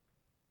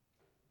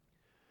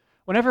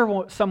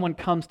Whenever someone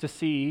comes to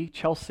see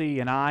Chelsea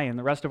and I and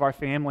the rest of our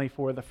family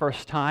for the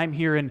first time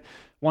here in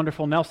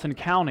wonderful Nelson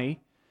County,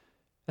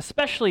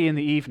 especially in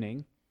the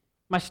evening,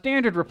 my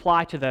standard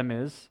reply to them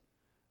is,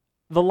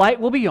 the light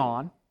will be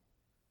on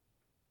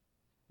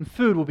and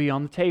food will be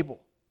on the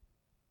table.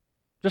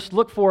 Just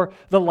look for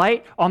the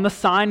light on the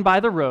sign by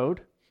the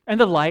road and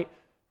the light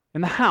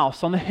in the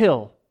house on the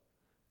hill.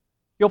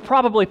 You'll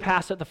probably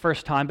pass it the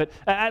first time, but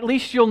at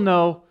least you'll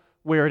know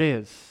where it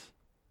is.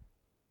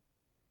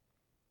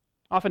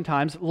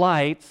 Oftentimes,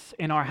 lights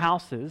in our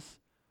houses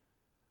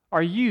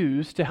are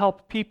used to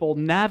help people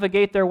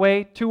navigate their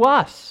way to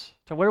us,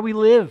 to where we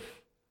live.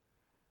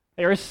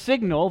 They are a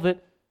signal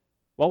that,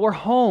 well, we're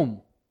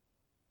home.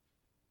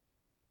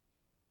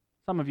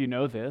 Some of you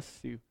know this.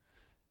 You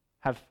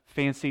have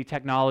fancy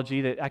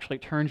technology that actually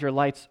turns your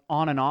lights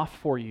on and off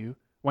for you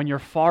when you're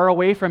far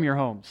away from your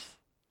homes,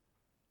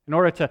 in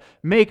order to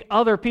make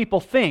other people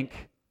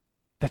think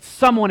that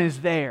someone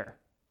is there.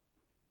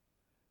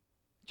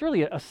 It's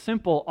really a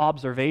simple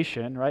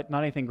observation, right?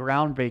 Not anything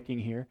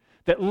groundbreaking here,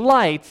 that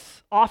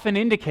lights often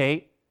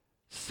indicate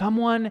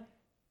someone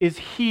is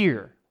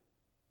here.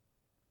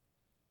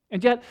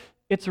 And yet,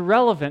 it's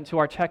relevant to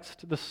our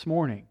text this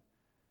morning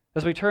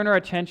as we turn our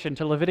attention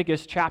to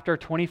Leviticus chapter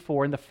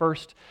 24 in the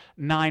first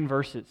 9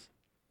 verses.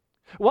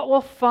 What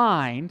we'll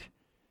find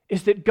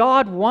is that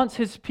God wants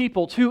His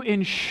people to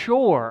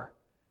ensure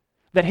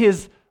that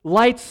His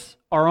lights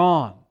are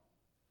on,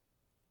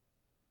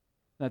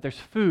 that there's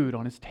food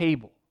on His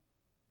table.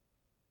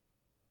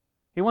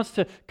 He wants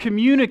to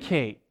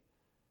communicate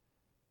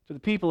to the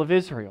people of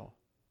Israel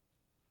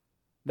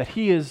that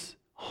He is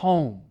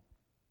home,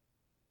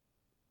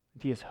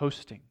 that He is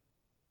hosting.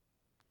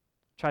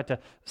 Tried to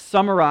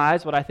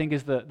summarize what I think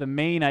is the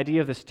main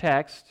idea of this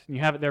text, and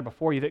you have it there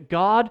before you, that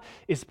God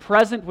is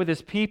present with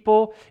His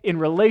people, in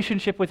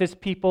relationship with His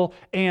people,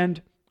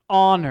 and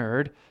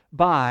honored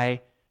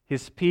by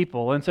His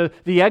people. And so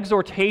the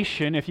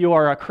exhortation, if you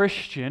are a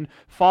Christian,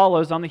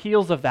 follows on the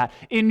heels of that.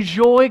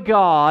 Enjoy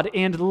God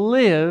and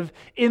live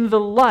in the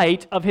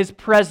light of His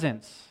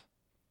presence.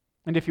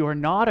 And if you are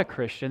not a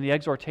Christian, the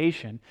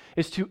exhortation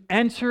is to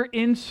enter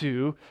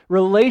into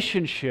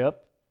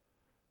relationship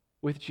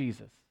with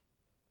Jesus.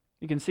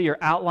 You can see your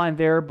outline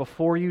there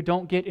before you.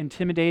 Don't get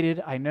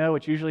intimidated. I know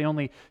it's usually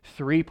only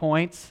 3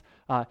 points.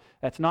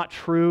 That's not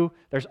true.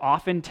 There's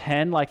often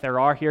 10 like there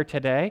are here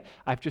today.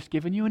 I've just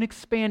given you an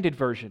expanded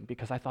version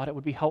because I thought it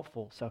would be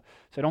helpful. So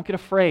don't get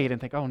afraid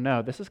and think, oh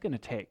no, this is going to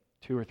take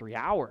 2 or 3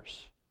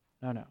 hours.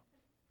 No.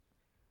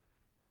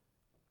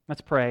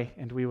 Let's pray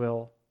and we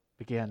will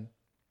begin.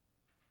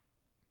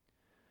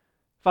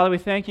 Father, we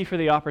thank You for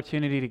the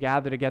opportunity to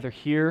gather together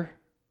here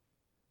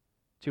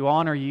to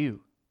honor You.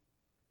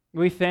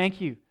 We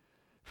thank You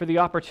for the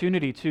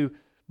opportunity to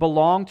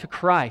belong to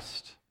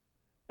Christ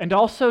and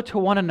also to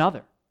one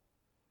another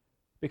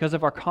because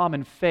of our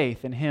common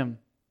faith in Him.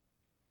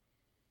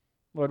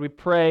 Lord, we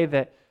pray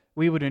that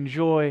we would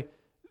enjoy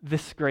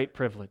this great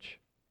privilege.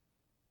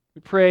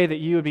 We pray that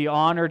You would be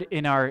honored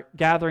in our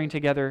gathering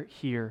together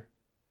here.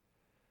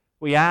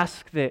 We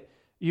ask that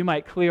You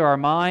might clear our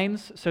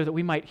minds so that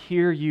we might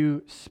hear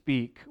You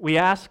speak. We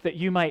ask that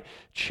You might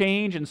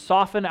change and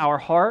soften our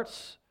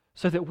hearts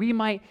so that we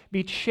might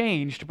be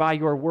changed by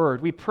Your word.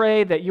 We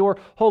pray that Your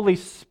Holy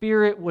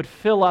Spirit would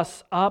fill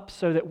us up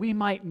so that we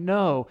might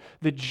know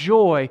the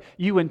joy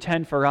You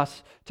intend for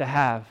us to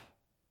have.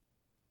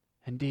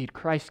 Indeed,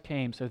 Christ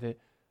came so that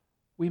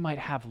we might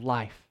have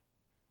life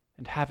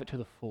and have it to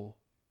the full.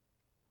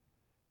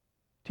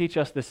 Teach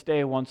us this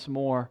day once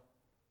more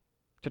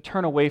to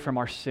turn away from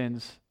our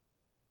sins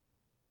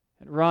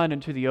and run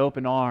into the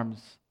open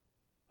arms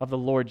of the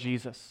Lord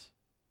Jesus,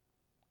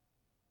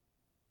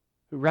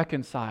 who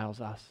reconciles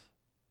us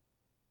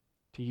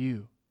to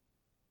You.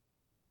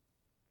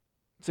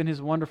 It's in His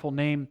wonderful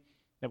name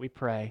that we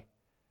pray.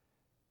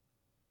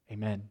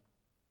 Amen.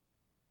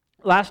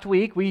 Last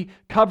week, we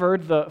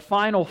covered the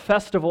final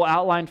festival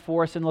outlined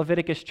for us in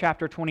Leviticus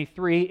chapter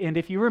 23, and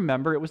if you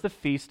remember, it was the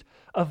Feast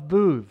of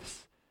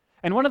Booths.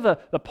 And one of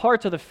the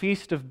parts of the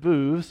Feast of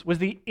Booths was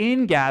the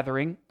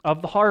ingathering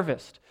of the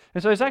harvest.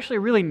 And so there's actually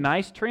a really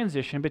nice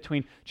transition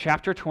between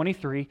chapter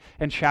 23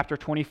 and chapter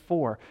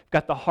 24. We've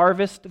got the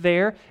harvest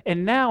there,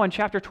 and now in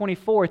chapter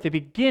 24, at the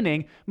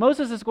beginning,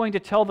 Moses is going to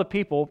tell the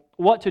people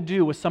what to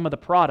do with some of the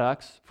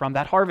products from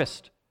that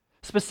harvest.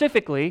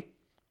 Specifically,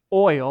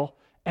 oil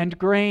and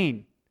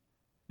grain.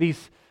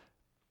 These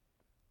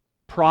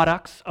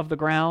products of the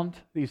ground,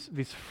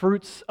 these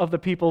fruits of the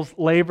people's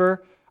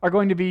labor, are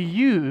going to be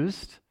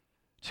used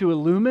to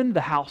illumine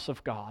the house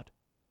of God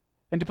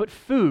and to put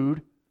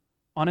food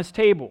on His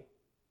table.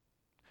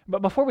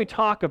 But before we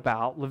talk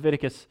about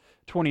Leviticus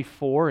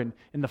 24 and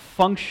the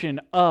function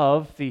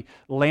of the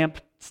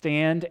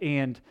lampstand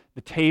and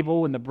the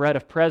table and the bread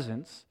of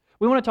presence,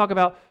 we want to talk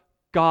about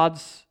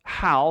God's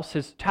house,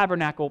 His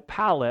tabernacle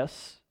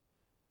palace,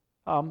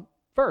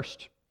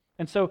 first.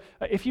 And so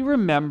if you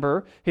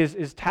remember,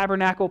 his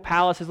tabernacle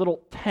palace, his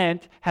little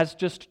tent, has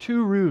just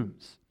 2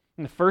 rooms.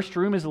 And the first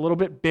room is a little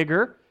bit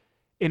bigger,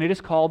 and it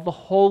is called the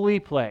holy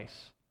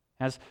place.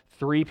 has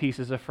three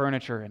pieces of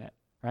furniture in it,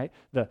 right?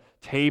 The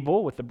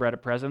table with the bread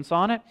of presence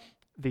on it,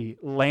 the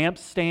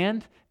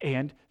lampstand,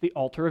 and the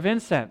altar of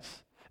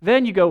incense.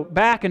 Then you go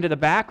back into the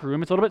back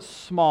room. It's a little bit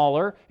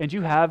smaller, and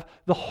you have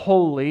the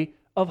Holy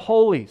of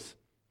Holies.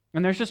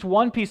 And there's just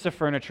one piece of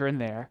furniture in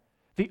there,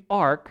 the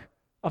Ark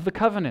of the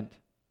Covenant.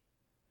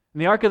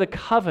 And the Ark of the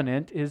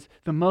Covenant is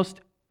the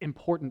most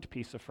important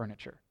piece of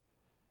furniture.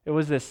 It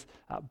was this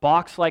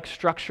box-like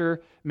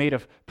structure made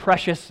of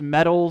precious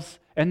metals,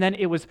 and then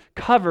it was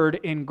covered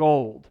in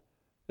gold.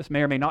 This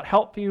may or may not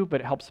help you, but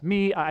it helps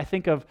me. I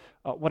think of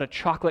what a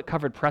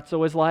chocolate-covered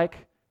pretzel is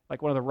like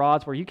one of the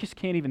rods where you just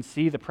can't even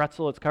see the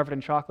pretzel. It's covered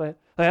in chocolate.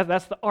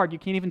 That's the Ark. You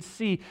can't even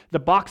see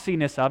the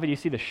boxiness of it. You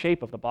see the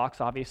shape of the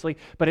box, obviously,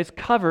 but it's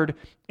covered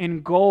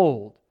in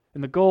gold.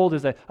 And the gold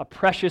is a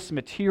precious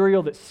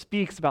material that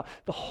speaks about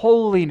the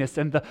holiness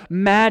and the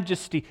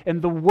majesty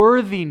and the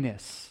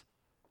worthiness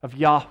of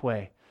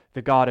Yahweh,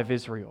 the God of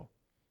Israel.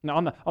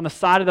 Now, on the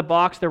side of the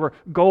box, there were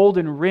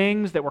golden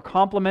rings that were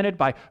complemented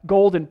by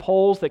golden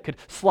poles that could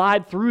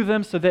slide through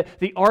them so that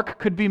the ark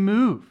could be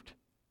moved.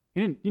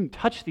 You didn't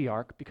touch the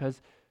ark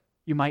because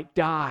you might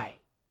die.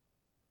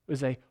 It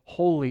was a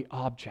holy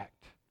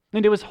object.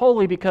 And it was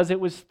holy because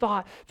it was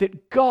thought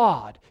that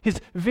God,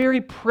 His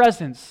very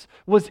presence,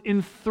 was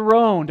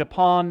enthroned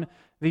upon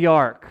the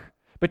ark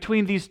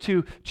between these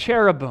two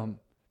cherubim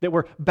that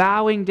were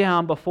bowing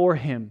down before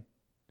Him.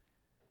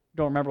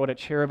 Don't remember what a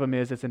cherubim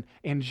is. It's an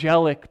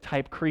angelic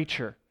type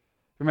creature.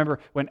 Remember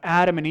when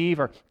Adam and Eve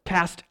are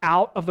cast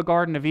out of the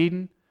Garden of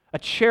Eden? A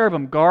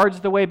cherubim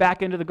guards the way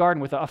back into the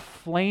garden with a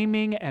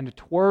flaming and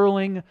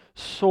twirling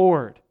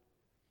sword.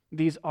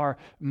 These are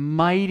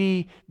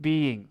mighty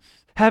beings,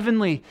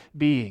 heavenly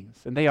beings,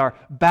 and they are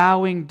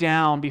bowing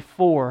down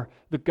before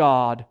the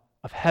God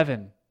of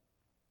heaven.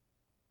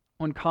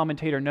 One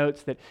commentator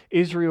notes that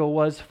Israel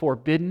was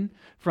forbidden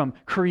from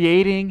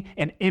creating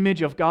an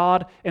image of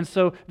God, and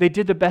so they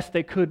did the best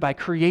they could by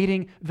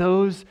creating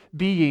those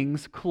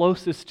beings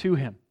closest to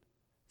Him.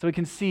 So we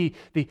can see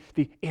the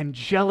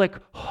angelic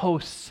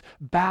hosts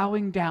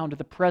bowing down to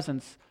the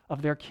presence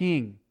of their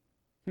King.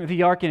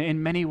 The ark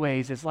in many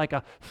ways is like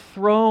a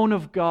throne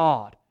of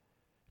God.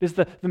 It is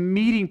the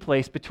meeting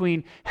place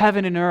between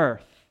heaven and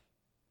earth.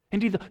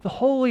 Indeed, the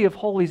Holy of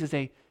Holies is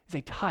a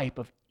type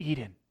of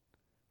Eden,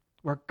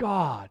 where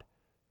God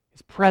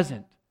is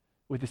present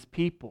with His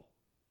people.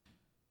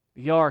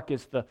 The ark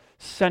is the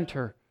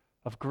center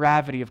of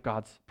gravity of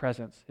God's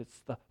presence.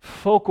 It's the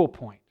focal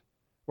point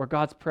where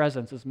God's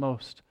presence is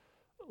most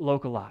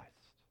localized.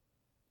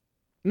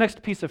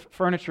 Next piece of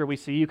furniture we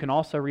see, you can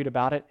also read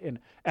about it in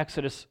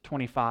Exodus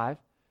 30,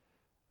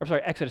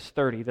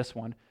 this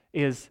one,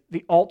 is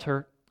the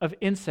altar of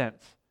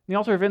incense. The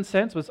altar of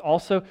incense was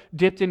also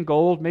dipped in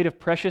gold, made of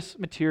precious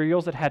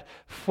materials. It had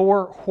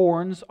 4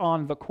 horns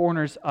on the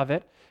corners of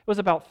it. It was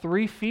about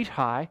 3 feet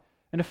high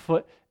and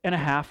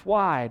 1.5 feet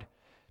wide.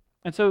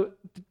 And so,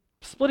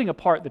 splitting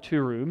apart the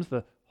two rooms,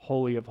 the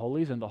Holy of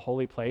Holies and the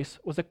holy place,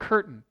 was a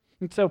curtain.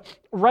 And so,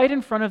 right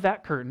in front of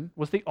that curtain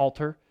was the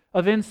altar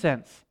of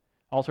incense.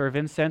 The altar of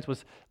incense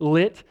was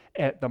lit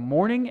at the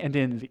morning and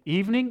in the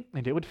evening,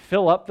 and it would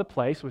fill up the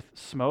place with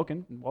smoke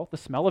and, the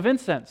smell of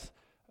incense.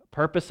 The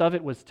purpose of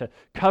it was to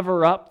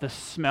cover up the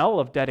smell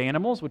of dead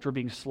animals which were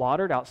being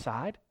slaughtered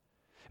outside.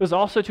 It was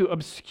also to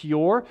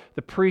obscure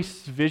the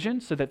priest's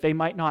vision so that they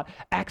might not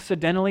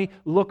accidentally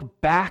look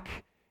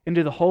back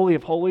into the Holy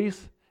of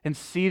Holies and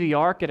see the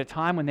ark at a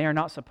time when they are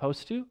not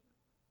supposed to.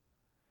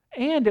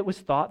 And it was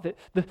thought that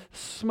the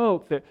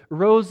smoke that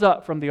rose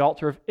up from the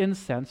altar of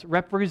incense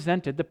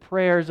represented the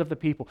prayers of the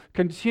people,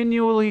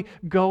 continually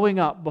going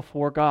up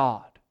before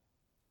God.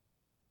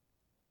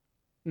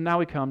 Now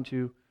we come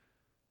to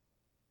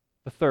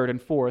the third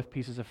and fourth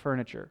pieces of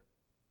furniture.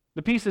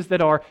 The pieces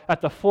that are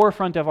at the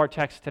forefront of our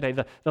text today,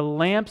 the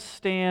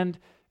lampstand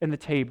and the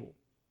table.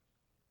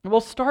 And we'll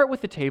start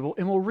with the table,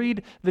 and we'll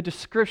read the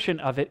description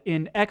of it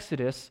in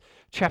Exodus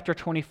chapter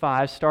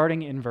 25,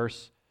 starting in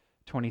verse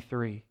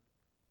 23.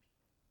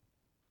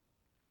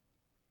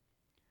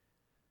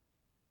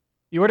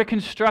 You are to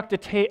construct a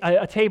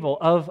table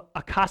of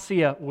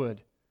acacia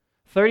wood,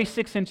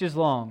 36 inches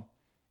long,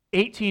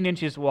 18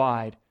 inches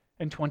wide,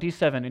 and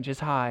 27 inches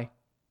high.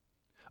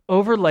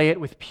 Overlay it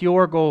with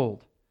pure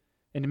gold,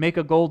 and make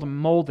a gold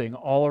molding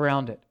all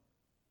around it.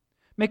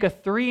 Make a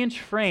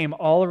 3-inch frame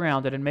all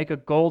around it, and make a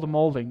gold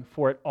molding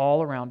for it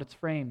all around its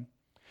frame.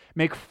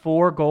 Make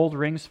 4 gold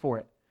rings for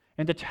it,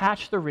 and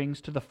attach the rings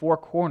to the 4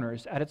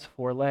 corners at its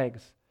 4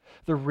 legs.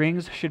 The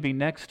rings should be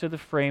next to the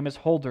frame as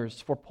holders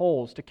for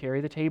poles to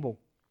carry the table.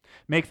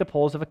 Make the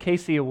poles of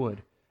acacia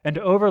wood, and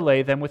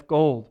overlay them with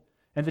gold,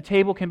 and the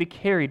table can be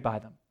carried by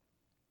them.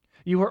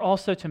 You are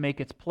also to make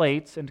its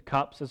plates and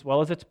cups, as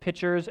well as its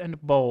pitchers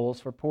and bowls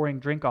for pouring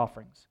drink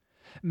offerings.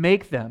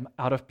 Make them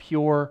out of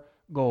pure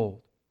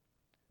gold.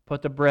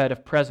 Put the bread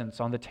of presence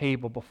on the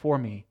table before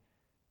me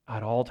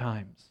at all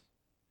times.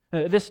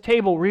 This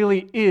table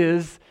really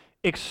is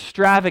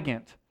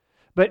extravagant,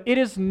 but it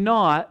is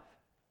not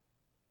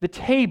the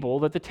table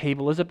that the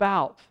table is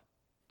about.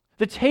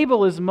 The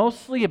table is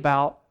mostly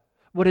about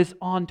what is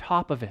on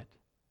top of it.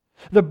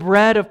 The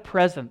bread of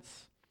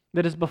presence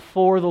that is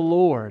before the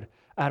Lord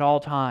at all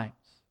times.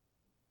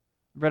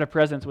 The bread of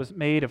presence was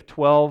made of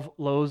 12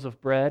 loaves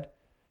of bread.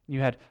 You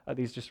had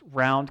these just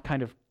round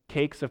kind of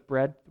cakes of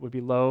bread that would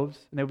be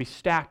loaves, and they would be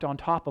stacked on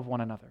top of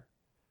one another,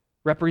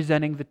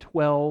 representing the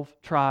 12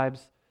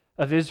 tribes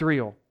of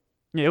Israel.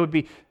 It would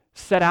be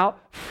set out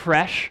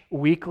fresh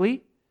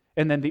weekly,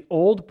 and then the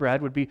old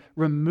bread would be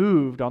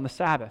removed on the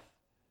Sabbath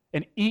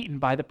and eaten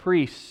by the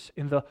priests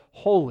in the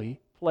holy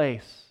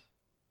place.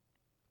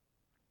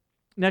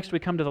 Next, we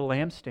come to the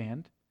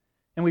lampstand,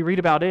 and we read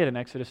about it in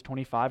Exodus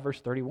 25,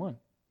 verse 31.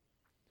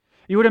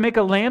 You were to make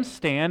a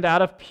lampstand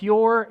out of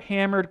pure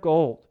hammered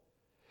gold.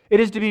 It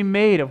is to be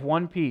made of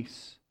one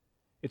piece,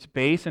 its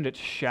base and its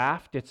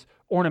shaft, its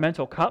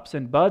ornamental cups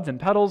and buds and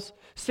petals.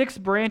 6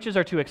 branches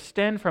are to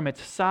extend from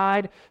its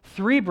side,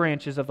 3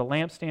 branches of the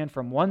lampstand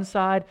from one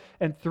side,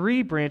 and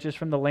 3 branches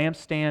from the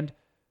lampstand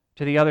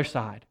to the other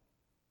side.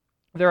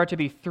 There are to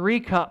be 3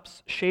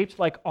 cups shaped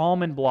like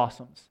almond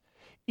blossoms,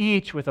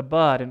 each with a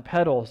bud and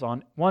petals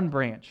on one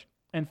branch,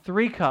 and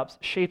 3 cups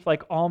shaped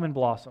like almond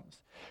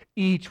blossoms,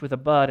 each with a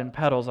bud and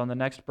petals on the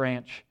next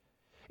branch.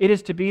 It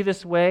is to be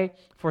this way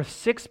for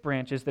 6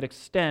 branches that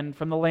extend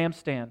from the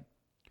lampstand.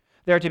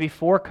 There are to be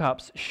 4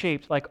 cups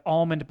shaped like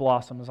almond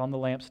blossoms on the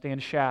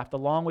lampstand shaft,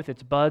 along with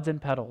its buds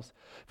and petals.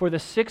 For the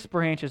 6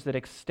 branches that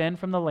extend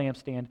from the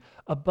lampstand,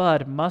 a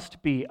bud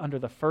must be under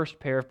the first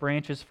pair of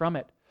branches from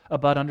it, a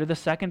bud under the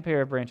second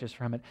pair of branches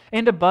from it,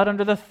 and a bud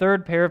under the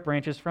third pair of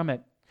branches from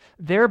it.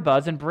 Their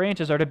buds and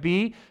branches are to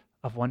be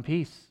of one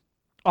piece.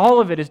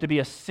 All of it is to be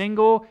a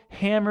single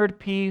hammered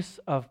piece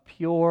of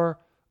pure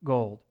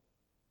gold.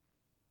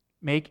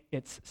 Make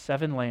its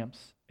 7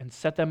 lamps and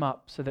set them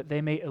up so that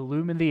they may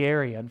illumine the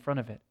area in front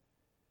of it.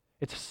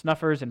 Its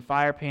snuffers and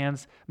fire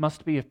pans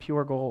must be of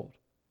pure gold.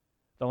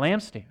 The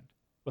lampstand,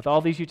 with all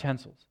these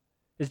utensils,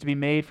 is to be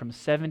made from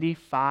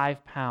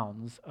 75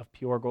 pounds of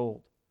pure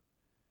gold.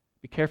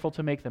 Be careful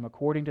to make them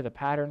according to the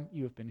pattern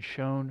you have been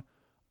shown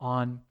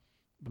on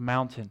the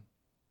mountain.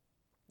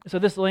 So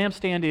this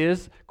lampstand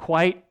is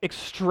quite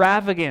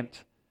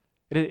extravagant.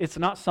 It's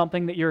not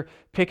something that you're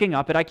picking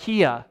up at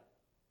IKEA.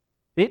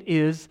 It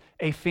is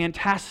a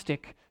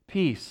fantastic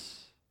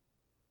piece.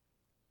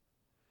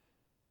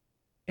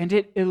 And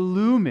it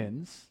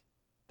illumines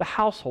the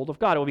household of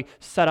God. It will be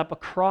set up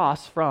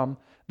across from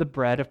the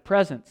bread of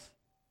presence.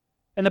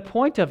 And the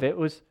point of it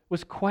was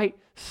quite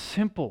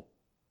simple.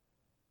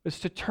 It was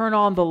to turn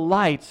on the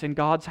lights in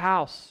God's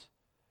house,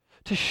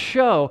 to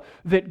show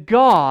that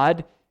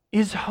God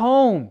is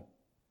home,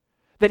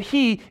 that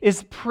He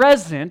is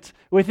present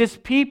with His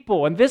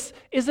people. And this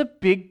is a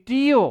big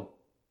deal.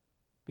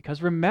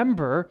 Because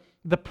remember,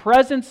 the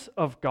presence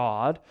of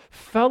God,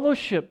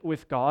 fellowship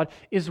with God,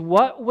 is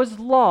what was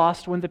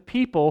lost when the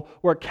people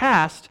were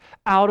cast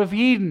out of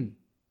Eden.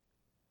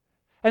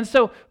 And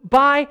so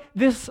by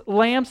this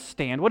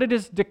lampstand, what it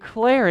is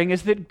declaring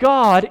is that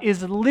God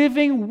is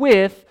living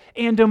with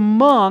and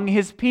among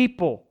His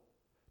people,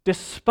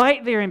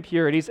 despite their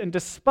impurities and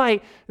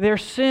despite their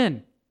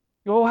sin.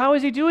 Well, how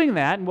is He doing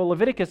that? And well,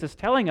 Leviticus is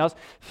telling us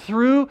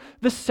through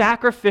the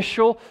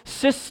sacrificial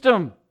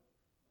system.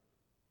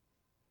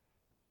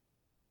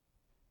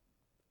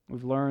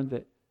 We've learned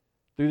that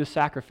through the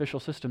sacrificial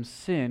system,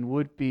 sin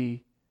would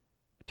be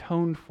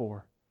atoned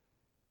for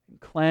and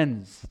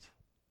cleansed.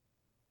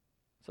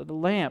 So the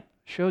lamp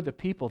showed the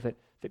people that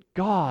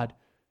God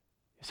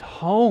is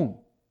home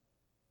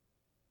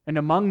and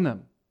among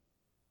them.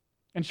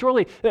 And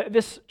surely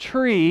this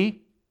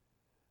tree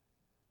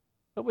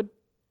that would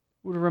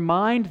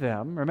remind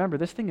them, remember,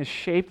 this thing is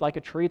shaped like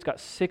a tree. It's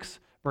got 6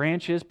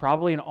 branches,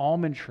 probably an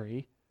almond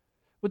tree.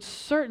 Would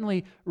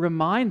certainly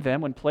remind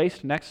them, when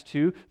placed next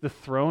to the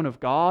throne of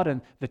God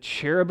and the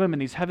cherubim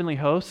and these heavenly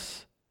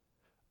hosts,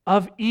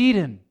 of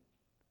Eden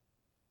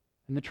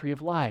and the tree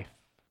of life.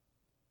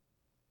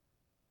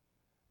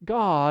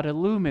 God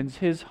illumines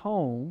His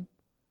home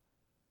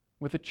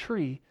with a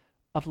tree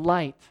of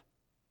light.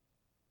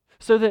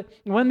 So that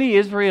when the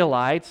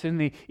Israelites in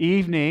the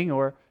evening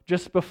or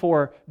just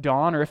before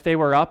dawn, or if they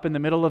were up in the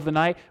middle of the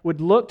night,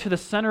 would look to the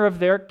center of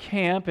their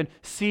camp and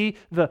see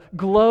the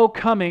glow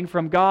coming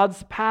from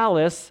God's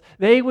palace,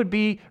 they would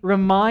be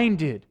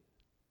reminded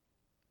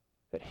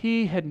that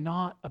He had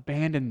not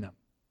abandoned them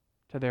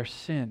to their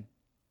sin.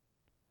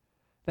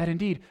 That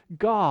indeed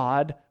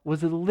God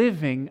was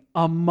living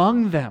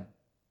among them.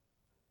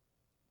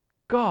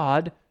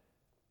 God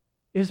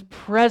is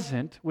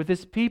present with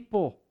His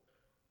people.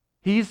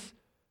 He's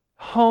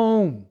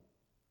home.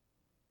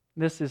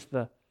 This is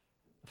the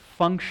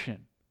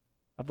function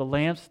of the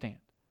lampstand,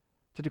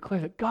 to declare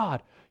that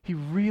God, He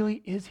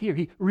really is here.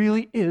 He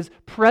really is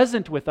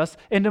present with us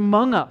and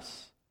among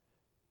us.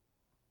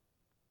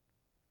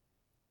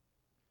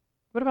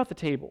 What about the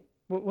table?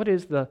 What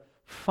is the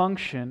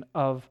function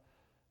of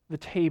the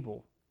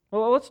table?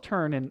 Well, let's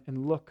turn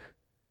and look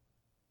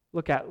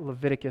at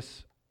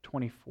Leviticus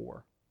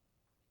 24.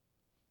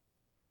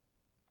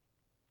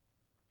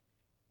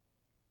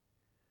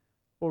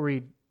 We'll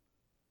read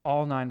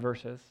all 9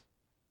 verses.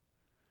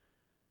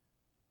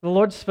 The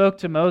Lord spoke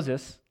to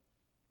Moses,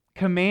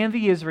 "Command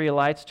the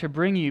Israelites to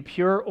bring you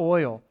pure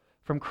oil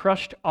from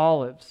crushed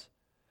olives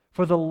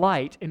for the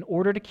light in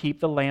order to keep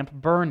the lamp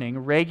burning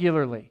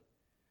regularly."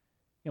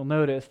 You'll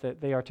notice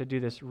that they are to do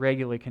this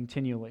regularly,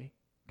 continually.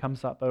 It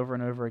comes up over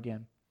and over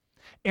again.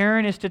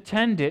 Aaron is to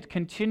tend it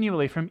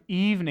continually from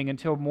evening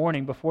until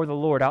morning before the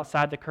Lord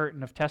outside the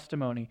curtain of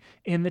testimony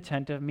in the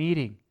tent of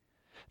meeting.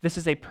 This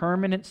is a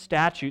permanent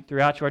statute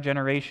throughout your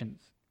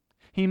generations.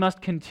 He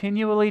must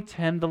continually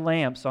tend the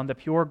lamps on the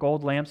pure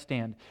gold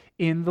lampstand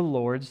in the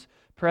Lord's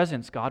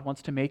presence. God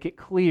wants to make it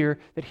clear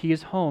that He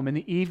is home in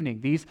the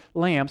evening. These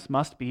lamps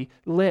must be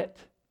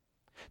lit.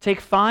 Take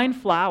fine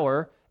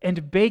flour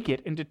and bake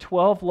it into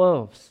 12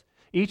 loaves.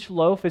 Each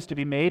loaf is to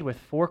be made with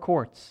 4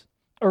 quarts.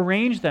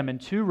 Arrange them in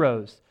 2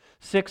 rows,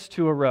 6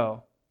 to a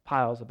row.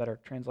 Pile is a better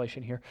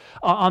translation here.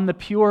 On the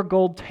pure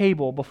gold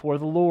table before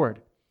the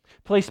Lord.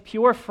 Place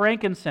pure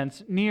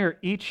frankincense near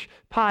each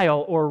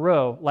pile or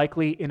row,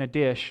 likely in a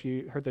dish.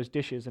 You heard those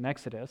dishes in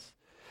Exodus.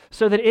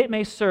 So that it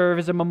may serve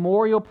as a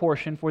memorial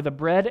portion for the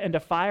bread and a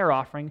fire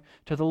offering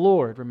to the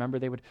Lord. Remember,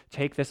 they would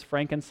take this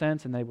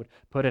frankincense and they would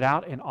put it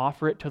out and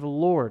offer it to the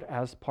Lord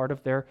as part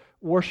of their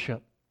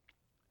worship.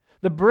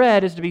 The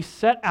bread is to be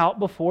set out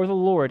before the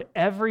Lord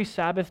every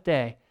Sabbath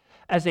day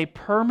as a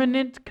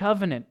permanent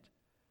covenant,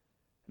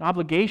 an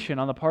obligation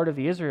on the part of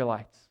the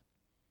Israelites.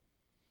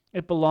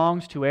 It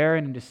belongs to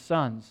Aaron and his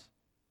sons,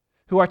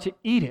 who are to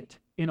eat it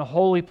in a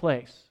holy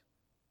place.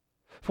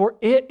 For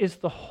it is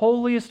the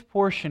holiest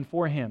portion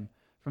for him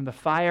from the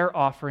fire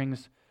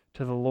offerings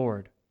to the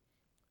Lord.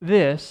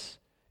 This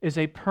is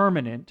a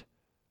permanent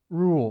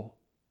rule.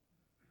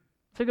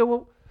 So go,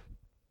 well,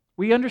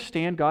 we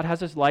understand God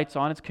has His lights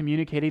on. It's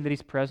communicating that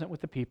He's present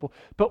with the people.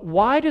 But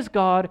why does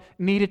God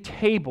need a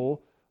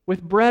table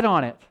with bread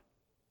on it?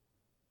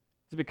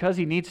 Is it because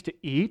He needs to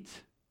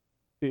eat?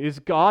 Is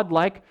God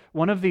like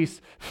one of these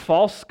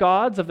false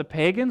gods of the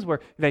pagans where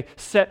they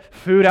set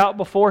food out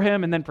before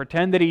Him and then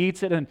pretend that He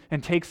eats it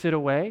and takes it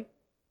away?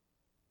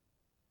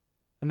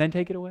 And then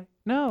take it away?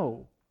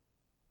 No.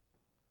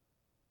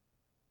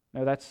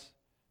 No, that's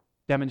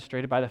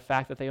demonstrated by the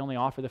fact that they only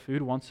offer the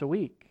food once a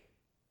week.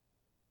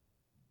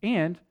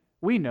 And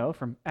we know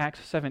from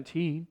Acts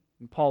 17,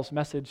 and Paul's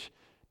message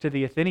to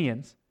the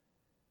Athenians,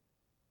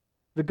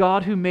 the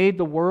God who made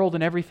the world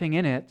and everything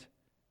in it,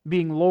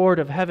 being Lord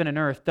of heaven and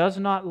earth, does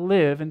not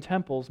live in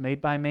temples made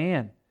by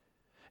man,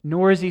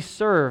 nor is He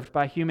served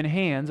by human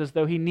hands as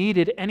though He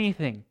needed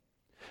anything,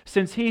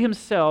 since He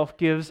Himself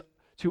gives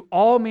to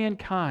all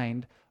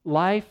mankind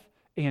life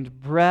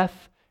and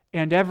breath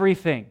and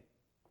everything.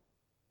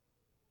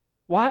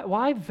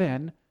 Why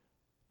then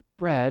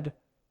bread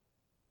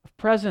of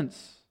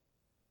presence?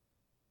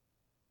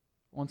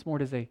 Once more,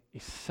 it is a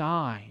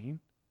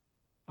sign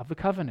of the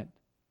covenant.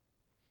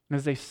 It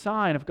is a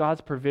sign of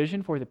God's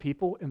provision for the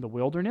people in the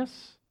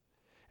wilderness,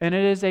 and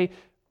it is a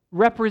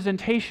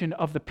representation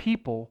of the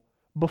people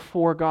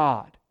before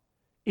God,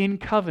 in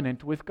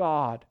covenant with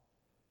God.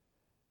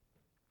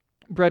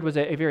 Bread was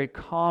a very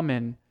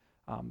common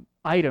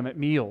item at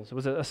meals. It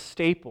was a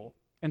staple,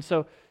 and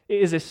so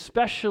it is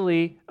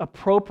especially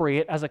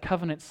appropriate as a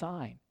covenant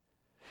sign,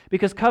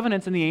 because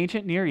covenants in the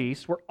ancient Near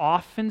East were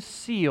often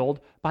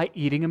sealed by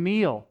eating a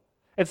meal.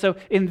 And so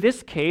in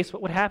this case,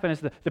 what would happen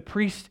is the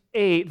priest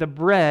ate the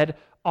bread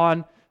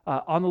on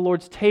the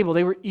Lord's table.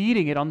 They were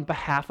eating it on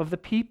behalf of the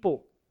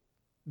people,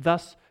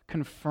 thus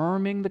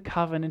confirming the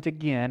covenant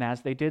again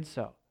as they did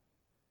so.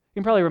 You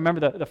can probably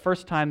remember the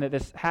first time that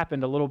this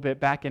happened a little bit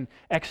back in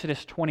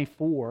Exodus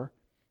 24.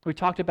 We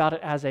talked about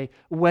it as a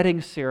wedding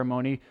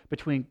ceremony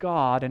between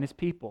God and His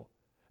people.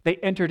 They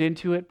entered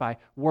into it by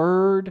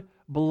word,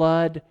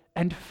 blood,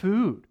 and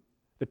food.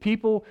 The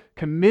people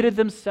committed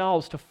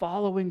themselves to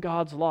following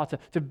God's law,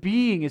 to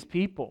being His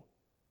people.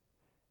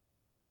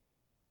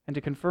 And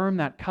to confirm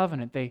that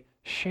covenant, they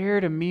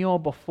shared a meal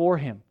before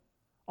Him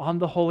on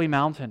the holy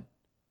mountain.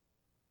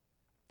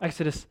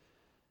 Exodus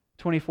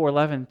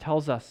 24:11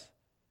 tells us,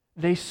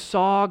 they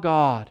saw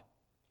God,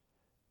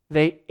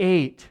 they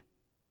ate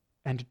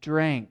and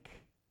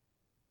drank.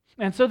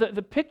 And so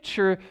the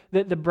picture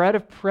that the bread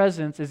of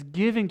presence is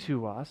giving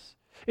to us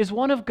is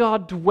one of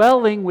God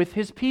dwelling with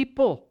His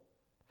people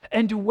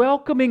and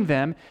welcoming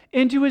them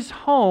into His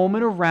home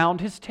and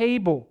around His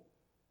table.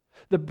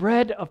 The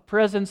bread of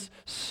presence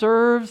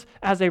serves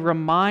as a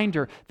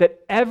reminder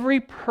that every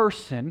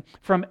person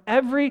from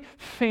every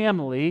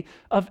family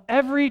of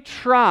every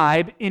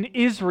tribe in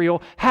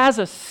Israel has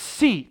a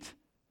seat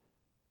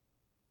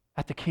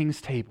at the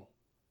king's table.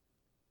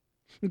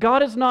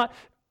 God is not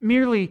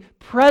merely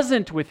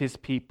present with His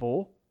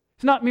people.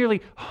 He's not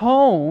merely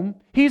home.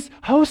 He's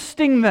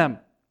hosting them.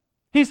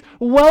 He's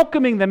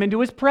welcoming them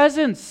into His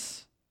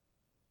presence.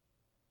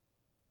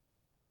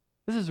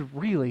 This is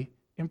really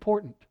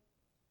important.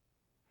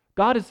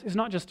 God is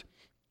not just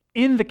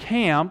in the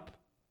camp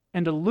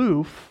and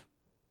aloof.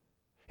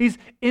 He's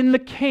in the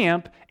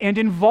camp and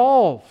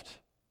involved.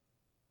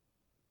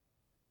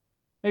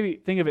 Maybe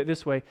think of it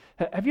this way.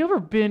 Have you ever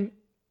been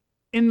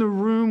in the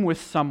room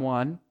with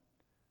someone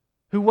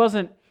who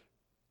wasn't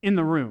in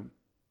the room?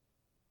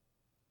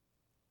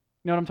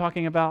 You know what I'm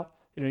talking about?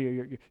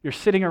 You're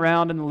sitting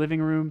around in the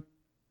living room,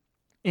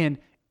 and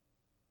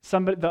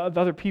the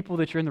other people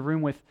that you're in the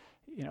room with,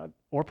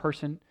 or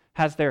person,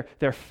 has their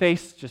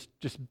face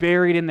just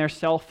buried in their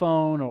cell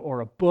phone or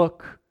a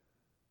book.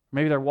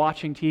 Maybe they're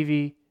watching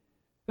TV.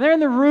 They're in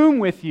the room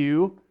with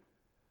you,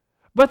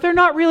 but they're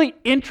not really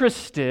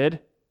interested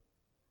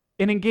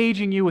in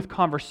engaging you with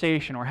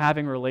conversation or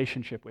having a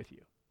relationship with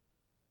you.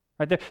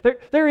 Right?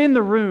 They're in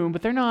the room,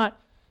 but they're not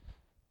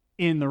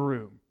in the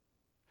room.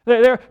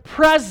 They're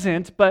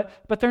present, but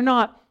they're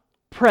not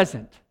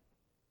present.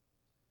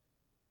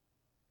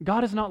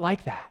 God is not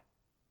like that.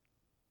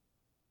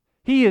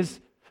 He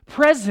is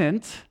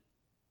present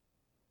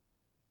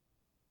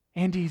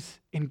and He's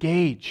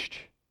engaged.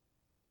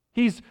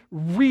 He's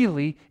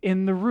really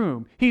in the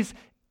room. He's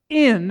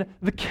in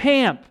the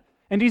camp.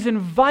 And He's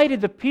invited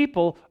the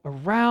people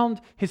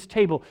around His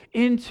table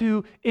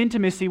into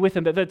intimacy with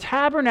Him. The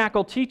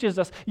tabernacle teaches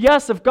us,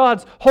 yes, of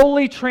God's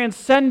holy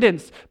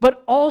transcendence,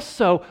 but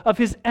also of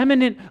His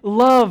eminent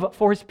love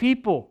for His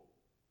people.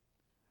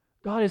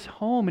 God is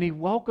home and He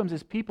welcomes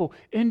His people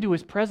into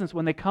His presence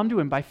when they come to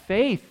Him by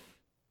faith.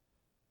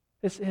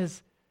 This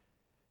is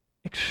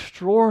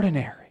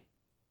extraordinary.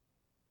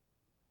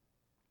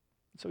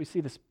 So we see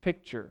this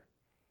picture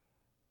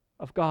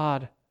of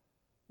God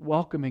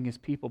welcoming His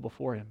people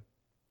before Him.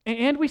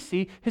 And we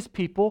see His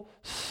people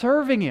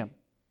serving Him.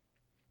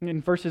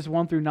 In verses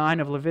 1 through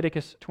 9 of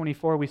Leviticus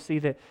 24, we see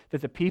that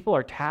the people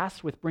are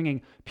tasked with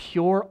bringing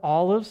pure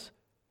olive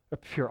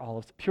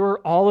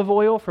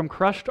oil from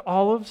crushed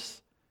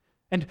olives,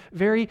 and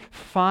very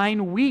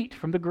fine wheat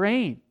from the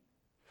grain,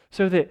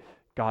 so that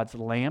God's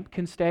lamp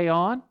can stay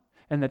on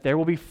and that there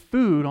will be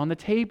food on the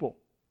table.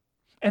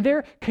 And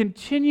their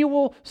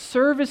continual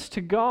service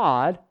to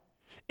God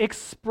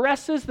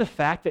expresses the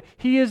fact that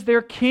He is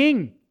their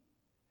king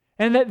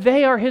and that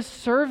they are His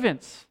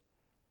servants.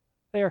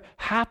 They are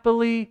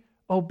happily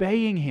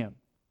obeying Him.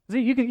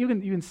 See, you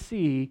can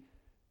see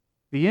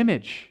the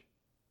image.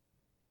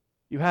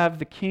 You have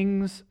the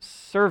king's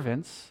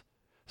servants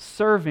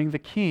serving the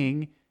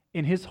king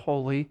in his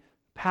holy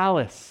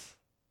palace.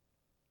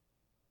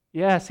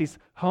 Yes, He's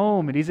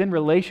home and He's in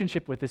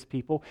relationship with His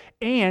people,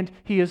 and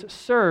He is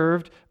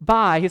served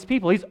by His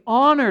people. He's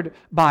honored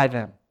by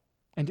them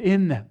and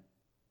in them.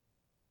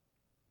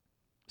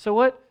 So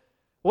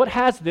what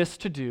has this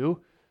to do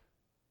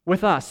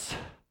with us?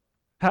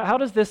 How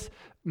does this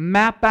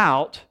map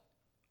out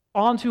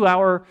onto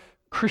our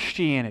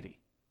Christianity?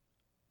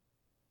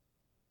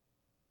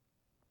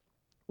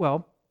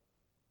 Well,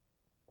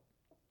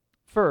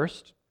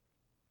 first,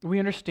 we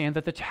understand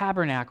that the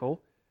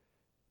tabernacle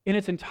in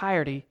its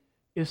entirety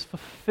is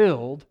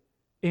fulfilled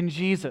in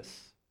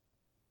Jesus.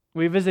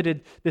 We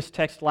visited this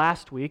text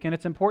last week, and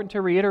it's important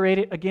to reiterate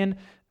it again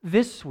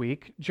this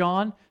week.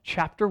 John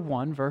chapter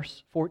 1,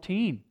 verse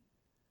 14.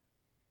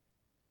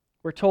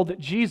 We're told that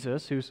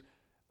Jesus, who's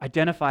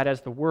identified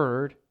as the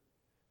Word,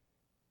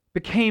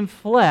 became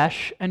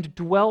flesh and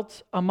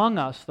dwelt among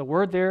us. The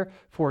word there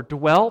for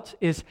dwelt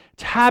is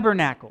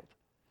tabernacled.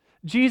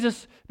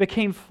 Jesus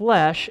became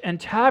flesh and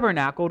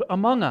tabernacled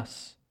among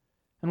us,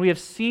 and we have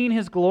seen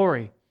His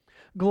glory,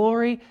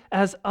 glory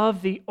as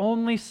of the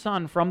only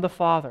Son from the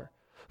Father,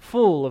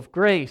 full of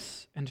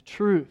grace and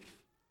truth.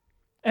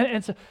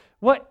 And so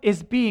what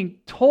is being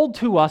told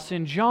to us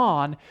in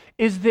John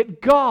is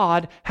that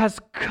God has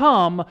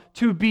come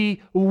to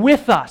be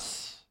with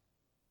us.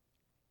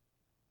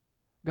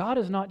 God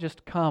has not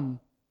just come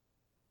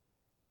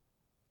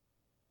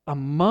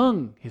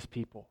among His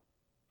people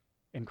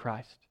in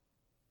Christ.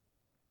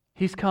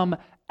 He's come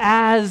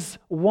as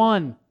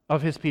one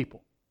of His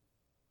people.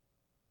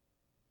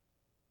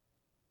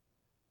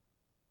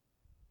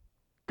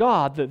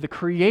 God, the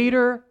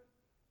creator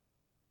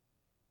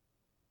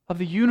of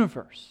the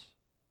universe,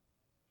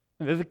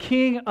 the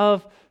King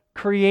of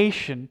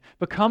creation,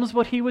 becomes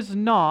what He was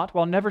not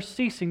while never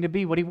ceasing to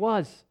be what He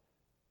was.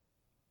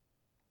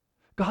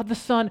 God the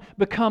Son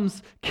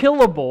becomes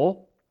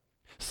killable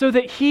so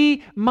that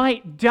He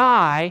might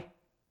die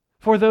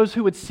for those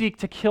who would seek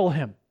to kill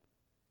Him.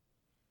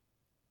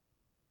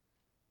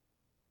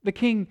 The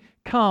King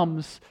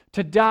comes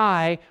to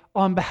die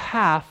on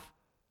behalf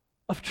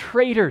of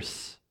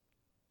traitors.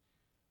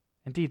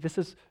 Indeed, this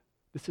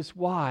is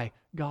why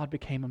God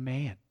became a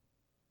man.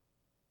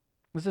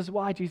 This is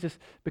why Jesus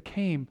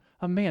became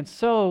a man,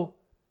 so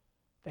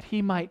that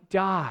He might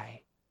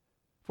die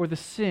for the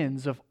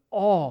sins of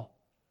all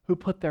who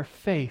put their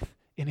faith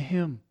in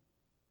Him.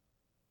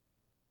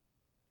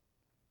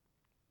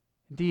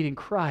 Indeed, in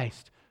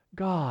Christ,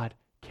 God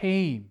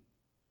came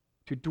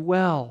to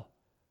dwell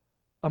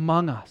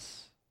among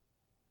us.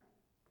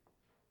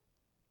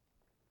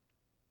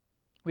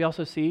 We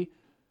also see,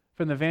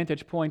 from the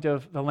vantage point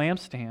of the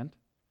lampstand,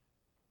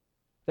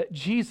 that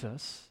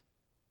Jesus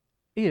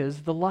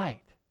is the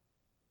light.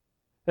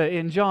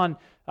 In John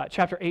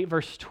chapter 8,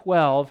 verse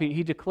 12,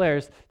 he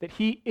declares that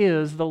He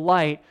is the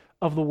light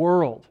of the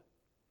world.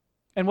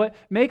 And what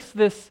makes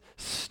this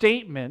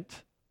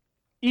statement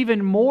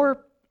even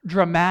more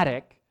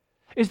dramatic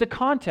is the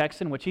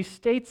context in which He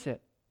states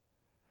it.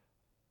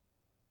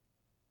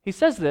 He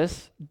says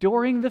this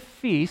during the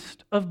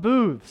Feast of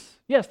Booths.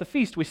 Yes, the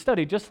feast we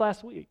studied just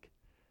last week.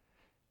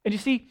 And you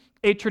see,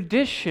 a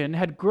tradition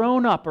had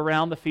grown up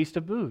around the Feast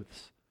of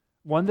Booths,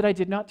 one that I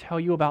did not tell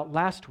you about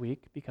last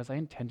week because I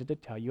intended to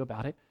tell you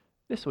about it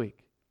this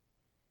week.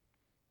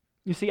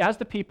 You see, as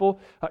the people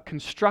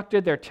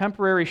constructed their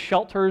temporary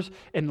shelters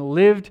and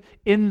lived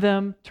in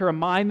them to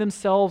remind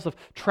themselves of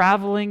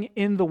traveling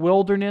in the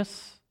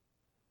wilderness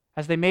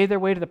as they made their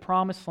way to the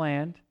Promised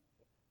Land,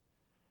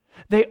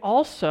 they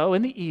also,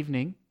 in the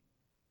evening,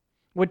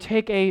 would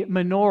take a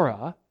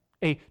menorah,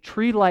 a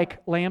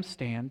tree-like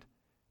lampstand,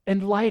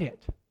 and light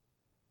it,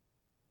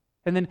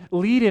 and then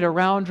lead it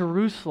around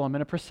Jerusalem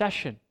in a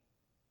procession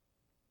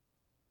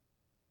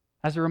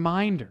as a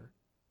reminder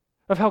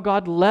of how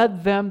God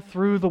led them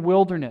through the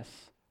wilderness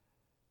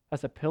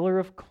as a pillar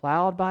of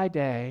cloud by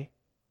day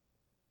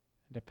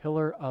and a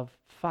pillar of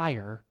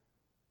fire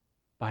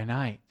by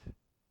night.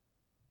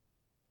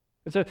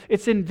 And so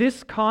it's in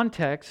this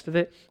context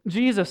that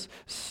Jesus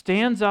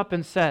stands up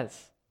and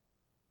says,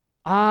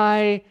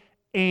 I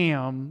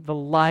am the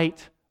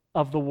light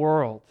of the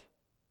world.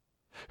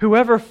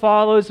 Whoever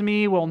follows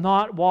me will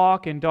not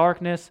walk in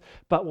darkness,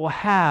 but will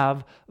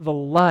have the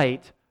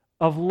light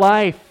of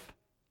life.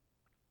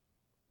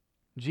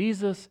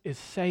 Jesus is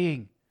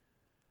saying,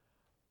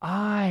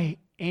 I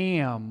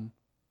am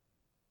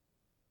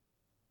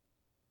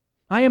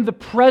the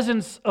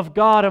presence of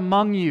God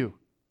among you.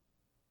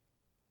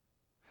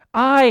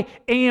 I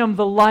am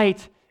the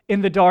light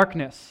in the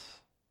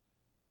darkness.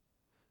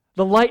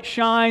 The light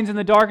shines and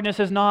the darkness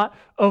has not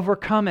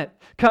overcome it.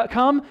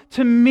 Come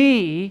to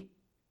me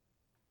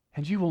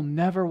and you will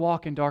never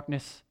walk in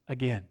darkness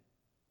again.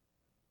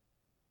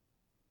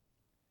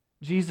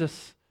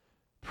 Jesus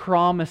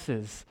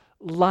promises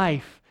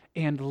life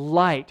and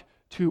light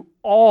to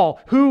all,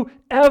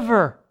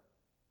 whoever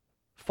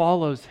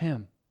follows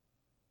him.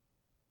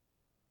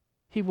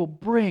 He will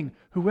bring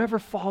whoever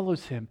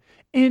follows him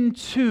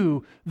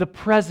into the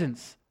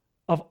presence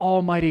of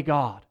Almighty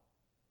God.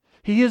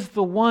 He is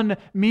the one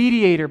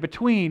mediator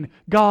between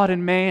God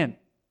and man.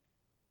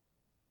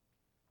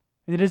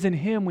 And it is in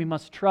him we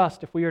must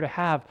trust if we are to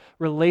have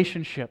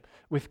relationship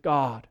with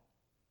God.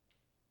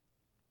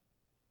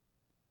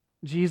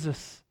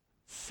 Jesus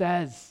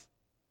says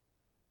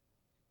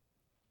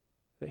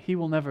that he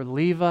will never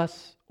leave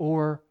us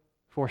or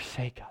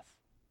forsake us.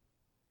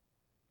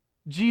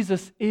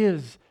 Jesus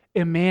is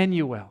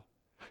Emmanuel,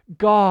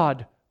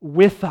 God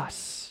with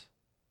us.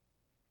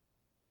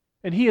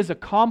 And he has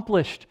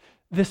accomplished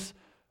this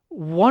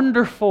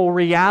wonderful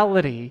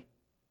reality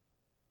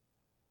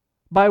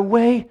by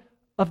way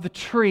of the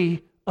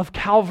tree of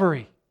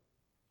Calvary.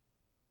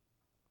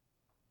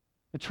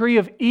 The tree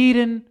of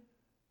Eden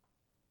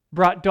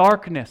brought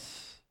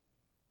darkness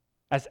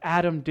as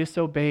Adam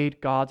disobeyed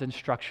God's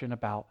instruction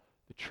about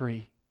the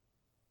tree.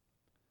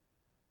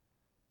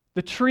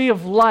 The tree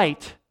of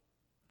light,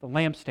 the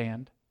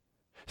lampstand,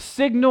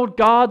 signaled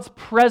God's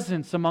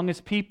presence among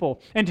his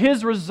people and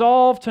his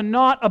resolve to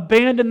not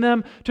abandon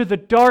them to the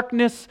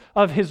darkness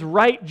of his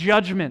right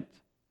judgment.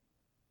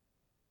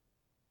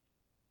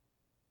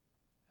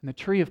 And the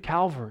tree of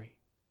Calvary,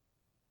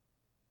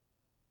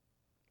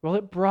 well,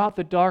 it brought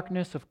the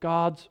darkness of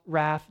God's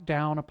wrath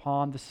down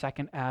upon the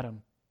second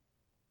Adam.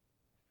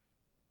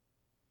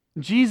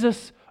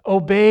 Jesus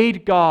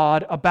obeyed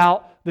God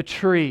about the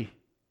tree.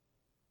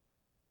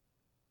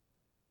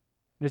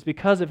 It is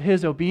because of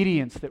his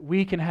obedience that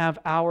we can have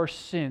our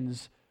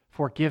sins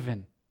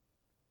forgiven.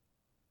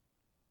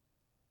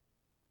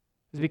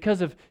 It is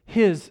because of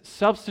his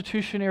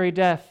substitutionary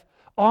death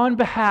on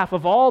behalf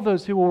of all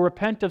those who will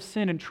repent of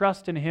sin and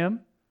trust in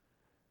him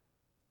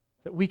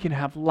that we can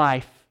have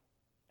life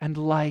and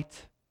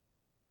light.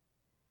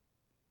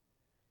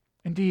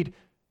 Indeed,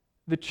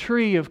 the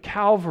tree of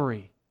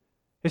Calvary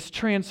is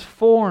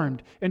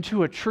transformed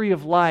into a tree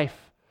of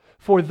life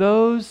for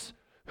those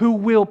who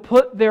will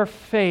put their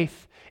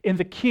faith in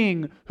the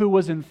King who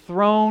was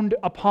enthroned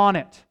upon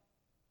it.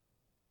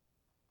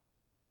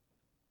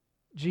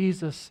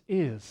 Jesus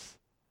is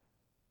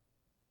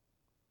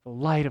the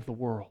light of the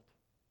world,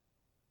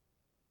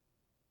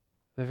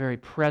 the very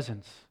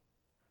presence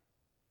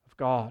of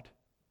God.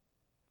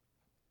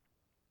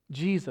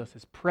 Jesus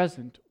is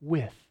present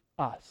with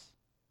us.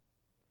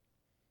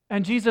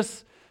 And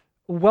Jesus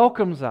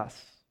welcomes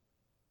us.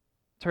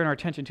 Turn our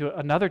attention to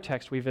another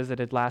text we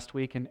visited last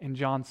week in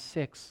John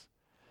 6.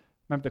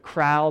 Remember, the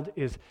crowd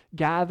is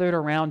gathered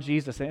around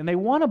Jesus, and they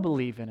want to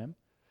believe in him,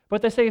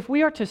 but they say, if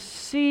we are to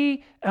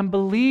see and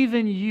believe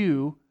in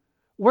you,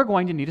 we're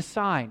going to need a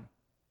sign.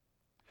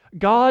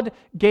 God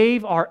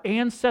gave our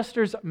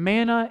ancestors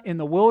manna in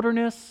the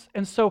wilderness,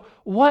 and so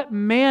what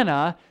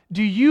manna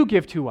do you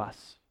give to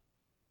us?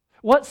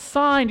 What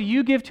sign do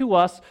you give to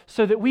us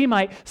so that we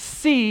might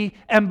see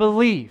and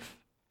believe?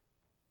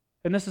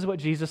 And this is what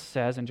Jesus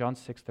says in John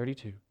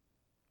 6:32.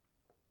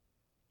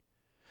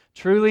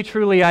 Truly,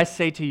 truly, I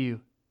say to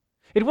you,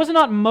 it was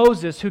not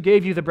Moses who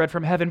gave you the bread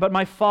from heaven, but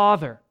my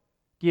Father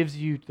gives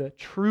you the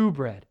true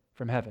bread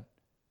from heaven.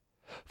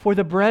 For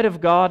the bread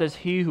of God is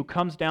he who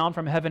comes down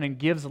from heaven and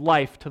gives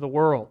life to the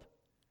world.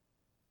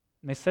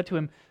 And they said to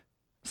him,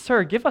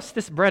 Sir, give us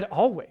this bread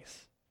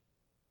always.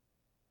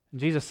 And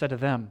Jesus said to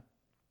them,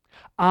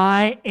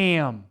 I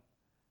am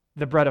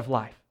the bread of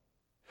life.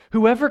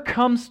 Whoever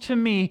comes to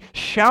me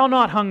shall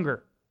not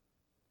hunger,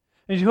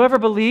 and whoever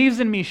believes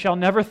in me shall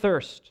never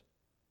thirst.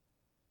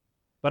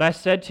 But I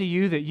said to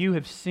you that you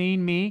have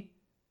seen me,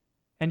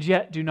 and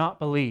yet do not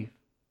believe.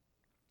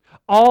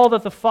 All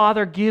that the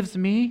Father gives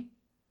me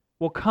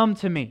will come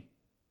to me,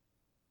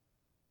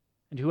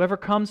 and whoever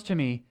comes to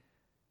me,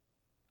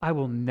 I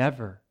will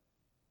never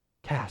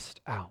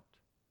cast out.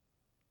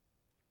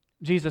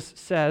 Jesus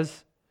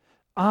says,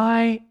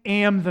 I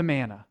am the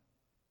manna.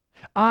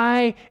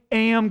 I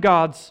am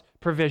God's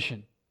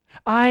provision.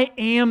 I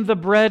am the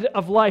bread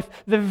of life,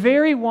 the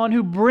very one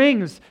who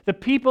brings the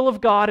people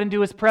of God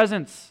into His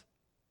presence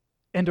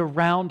and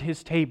around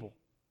His table.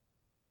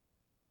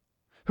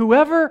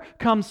 Whoever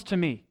comes to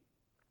me,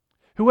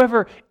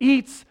 whoever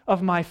eats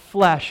of my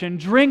flesh and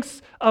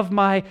drinks of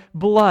my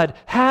blood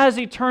has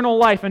eternal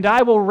life, and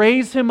I will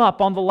raise him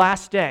up on the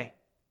last day.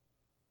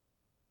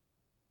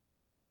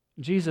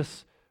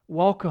 Jesus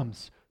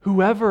welcomes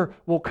whoever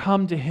will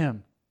come to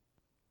Him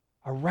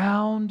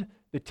around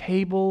the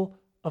table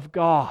of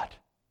God.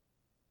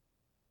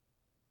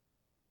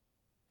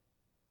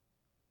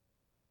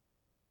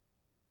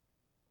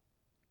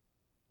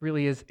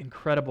 Really is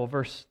incredible.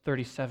 Verse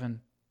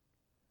 37.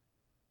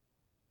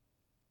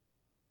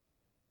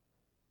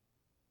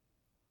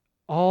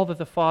 All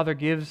the Father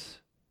gives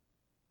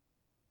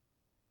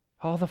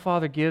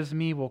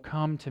me will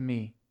come to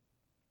me.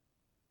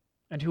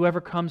 And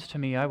whoever comes to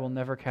me, I will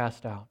never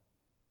cast out.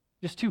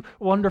 Just two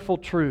wonderful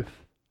truths.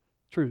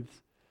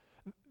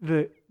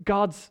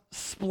 God's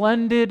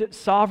splendid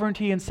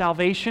sovereignty and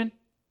salvation,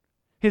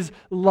 His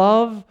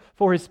love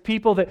for His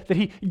people, that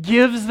He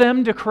gives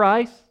them to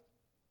Christ,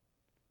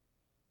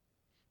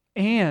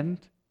 and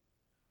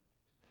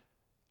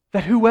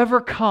that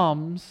whoever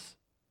comes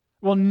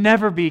will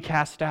never be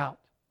cast out.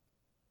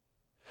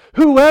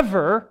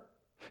 Whoever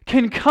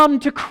can come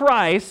to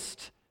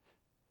Christ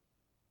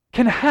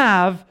can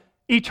have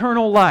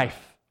eternal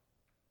life.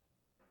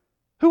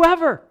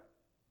 Whoever.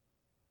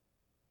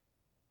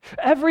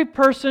 Every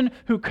person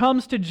who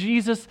comes to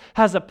Jesus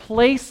has a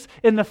place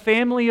in the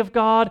family of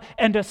God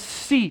and a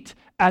seat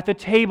at the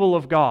table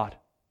of God.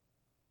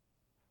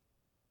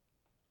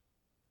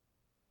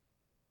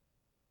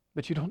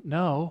 But you don't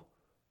know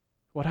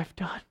what I've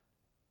done.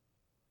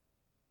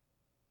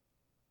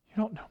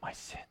 You don't know my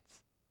sins.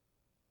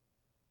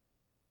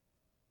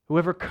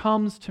 Whoever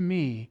comes to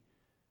me,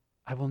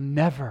 I will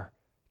never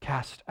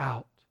cast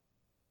out.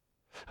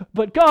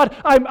 But God,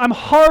 I'm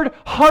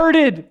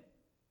hard-hearted.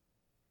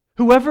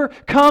 Whoever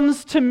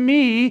comes to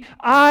me,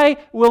 I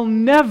will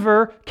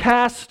never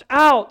cast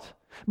out.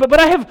 But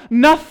I have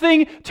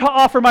nothing to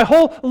offer. My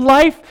whole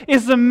life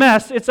is a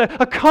mess. It's a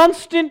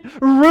constant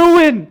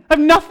ruin. I have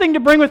nothing to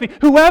bring with me.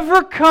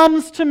 Whoever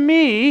comes to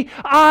me,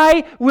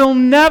 I will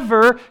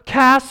never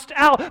cast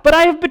out. But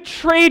I have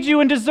betrayed you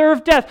and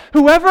deserve death.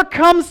 Whoever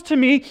comes to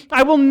me,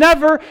 I will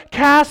never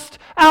cast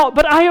out.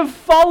 But I have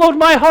followed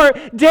my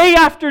heart day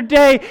after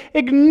day,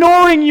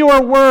 ignoring your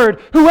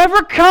word.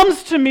 Whoever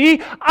comes to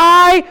me,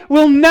 I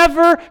will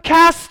never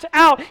cast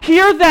out.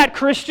 Hear that,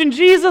 Christian.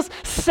 Jesus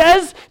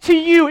says to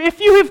you, if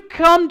you have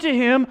come to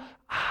Him,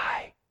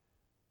 I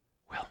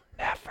will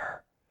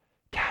never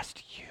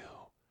cast you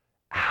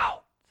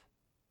out.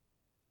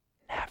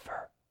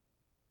 Never.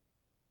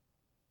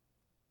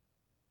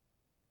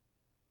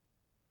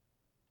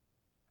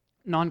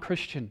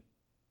 Non-Christian.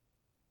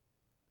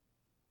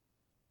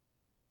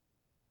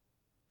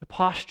 The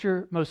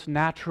posture most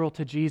natural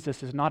to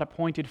Jesus is not a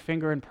pointed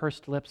finger and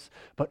pursed lips,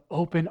 but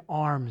open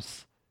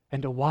arms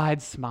and a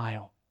wide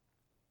smile.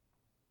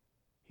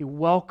 He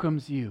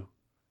welcomes you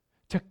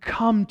to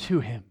come to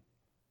Him,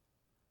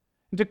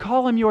 and to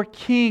call Him your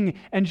King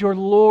and your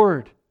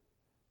Lord,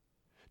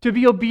 to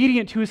be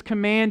obedient to His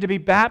command, to be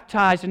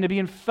baptized and to be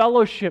in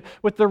fellowship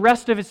with the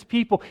rest of His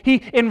people.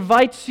 He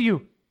invites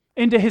you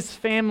into His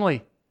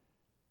family,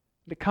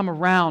 to come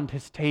around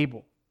His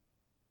table.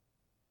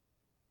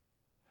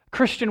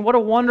 Christian, what a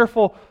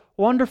wonderful,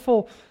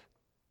 wonderful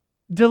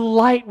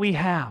delight we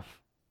have.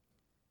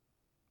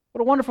 What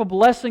a wonderful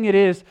blessing it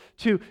is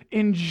to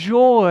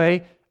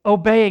enjoy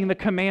obeying the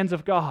commands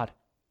of God.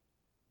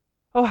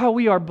 Oh, how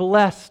we are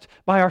blessed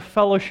by our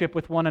fellowship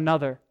with one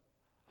another.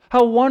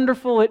 How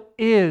wonderful it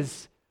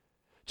is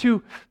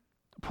to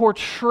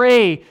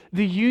portray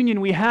the union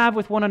we have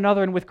with one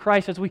another and with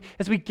Christ as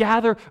we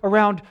gather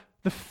around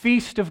the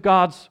feast of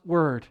God's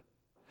Word,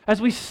 as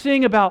we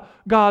sing about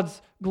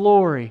God's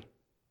glory,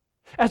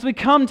 as we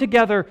come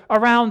together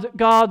around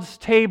God's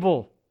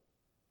table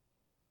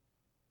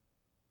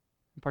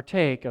and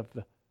partake of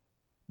the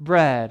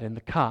bread and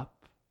the cup,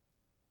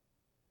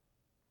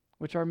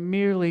 which are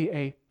merely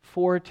a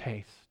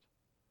foretaste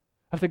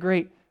of the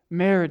great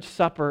marriage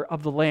supper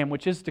of the Lamb,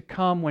 which is to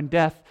come when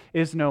death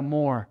is no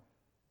more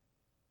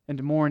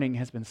and mourning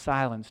has been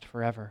silenced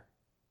forever.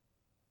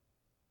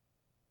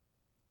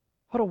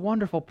 What a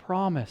wonderful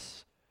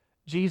promise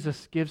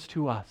Jesus gives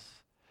to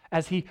us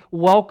as he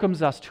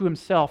welcomes us to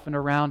himself and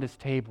around his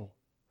table.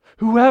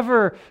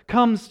 Whoever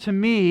comes to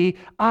me,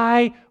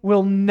 I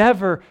will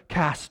never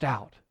cast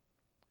out.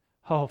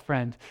 Oh,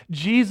 friend,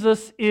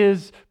 Jesus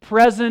is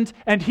present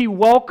and he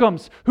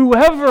welcomes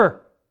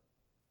whoever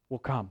will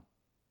come.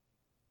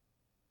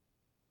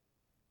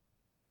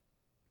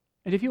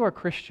 And if you are a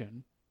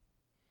Christian,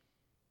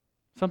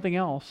 something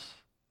else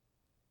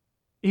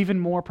even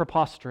more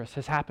preposterous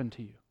has happened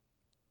to you.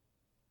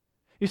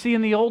 You see,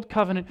 in the Old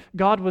Covenant,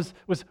 God was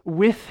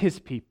with his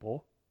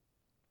people.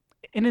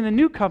 And in the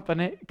New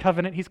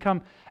Covenant, he's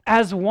come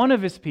as one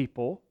of his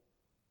people.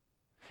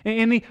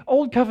 In the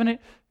Old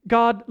Covenant,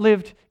 God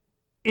lived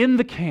in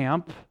the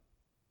camp.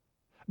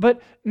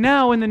 But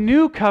now in the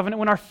New Covenant,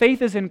 when our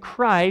faith is in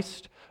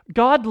Christ,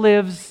 God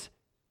lives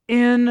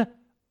in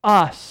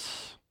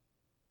us.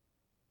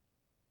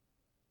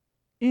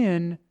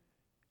 In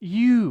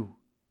you.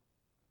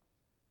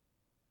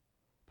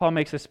 Paul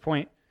makes this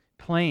point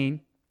plain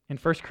in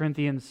 1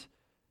 Corinthians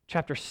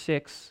chapter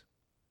 6,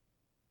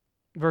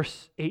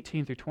 verse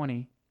 18 through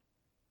 20.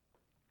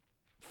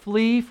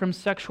 Flee from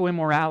sexual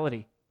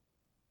immorality.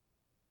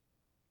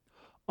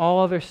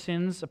 All other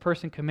sins a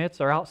person commits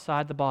are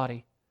outside the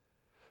body,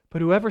 but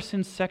whoever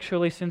sins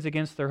sexually sins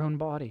against their own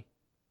body.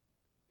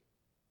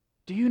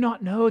 Do you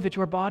not know that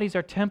your bodies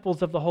are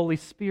temples of the Holy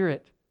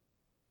Spirit,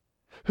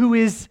 who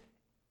is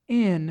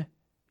in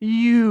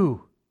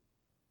you,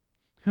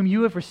 whom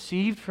you have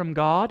received from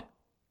God?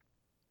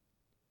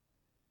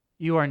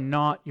 You are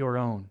not your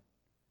own.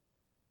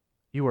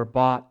 You were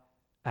bought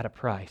at a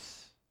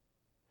price.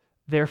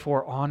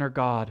 Therefore, honor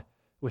God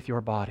with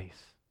your bodies.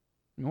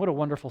 And what a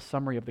wonderful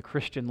summary of the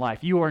Christian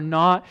life. You are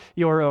not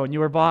your own. You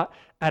were bought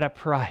at a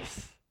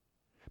price.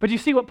 But you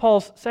see what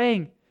Paul's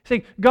saying? He's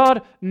saying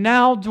God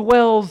now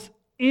dwells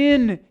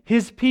in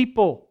his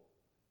people,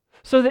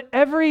 so that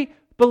every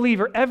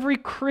believer, every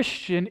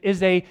Christian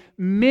is a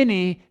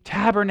mini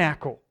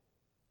tabernacle,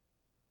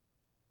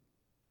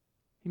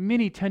 a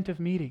mini tent of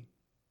meeting.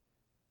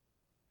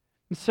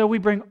 And so we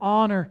bring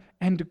honor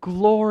and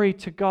glory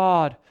to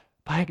God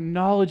by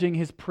acknowledging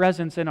his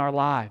presence in our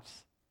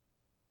lives,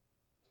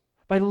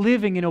 by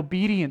living in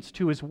obedience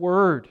to his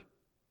word.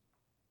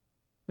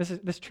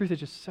 This truth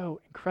is just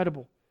so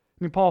incredible.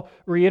 I mean, Paul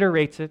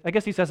reiterates it. I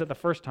guess he says it the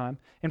first time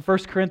in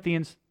 1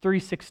 Corinthians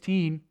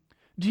 3:16.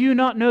 Do you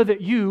not know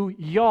that you,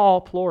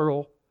 y'all,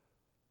 plural,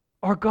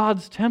 are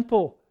God's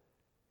temple,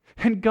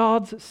 and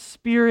God's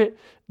Spirit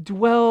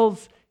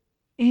dwells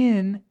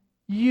in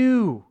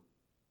you?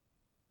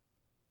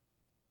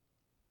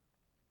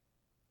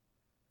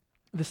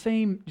 The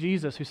same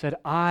Jesus who said,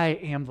 I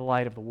am the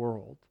light of the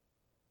world,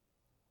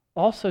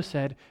 also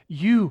said,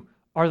 you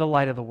are the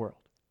light of the world.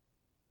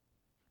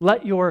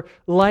 Let your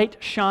light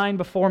shine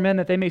before men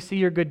that they may see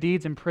your good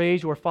deeds and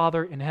praise your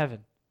Father in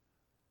heaven.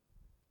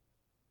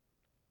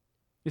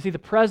 You see, the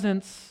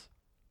presence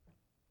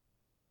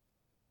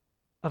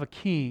of a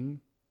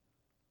king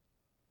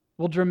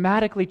will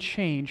dramatically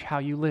change how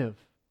you live.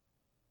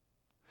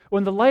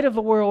 When the light of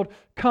the world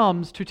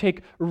comes to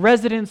take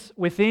residence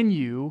within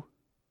you,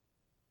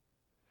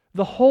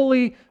 the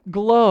holy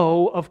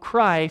glow of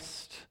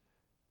Christ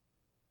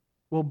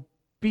will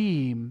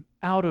beam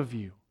out of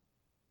you.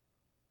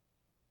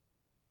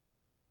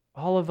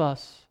 All of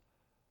us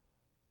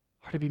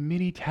are to be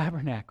mini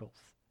tabernacles,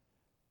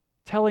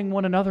 telling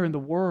one another in the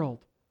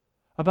world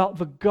about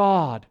the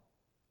God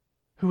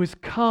who has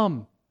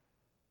come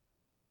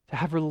to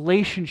have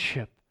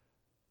relationship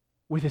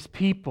with his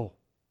people,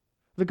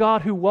 the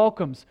God who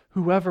welcomes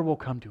whoever will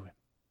come to him.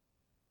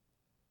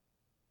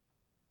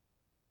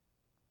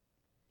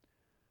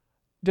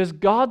 Does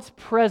God's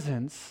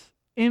presence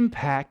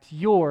impact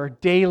your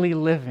daily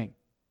living?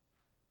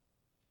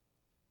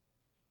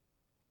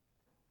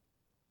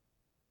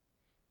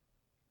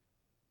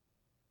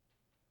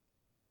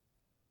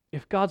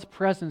 If God's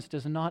presence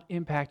does not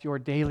impact your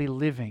daily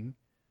living,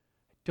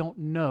 don't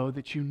know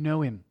that you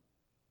know him.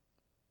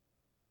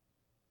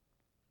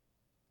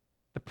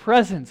 The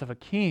presence of a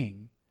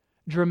king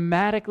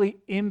dramatically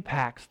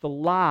impacts the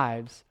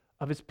lives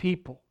of his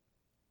people.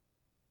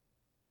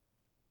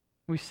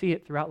 We see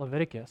it throughout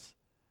Leviticus.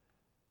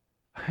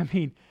 I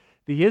mean,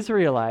 the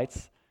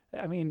Israelites,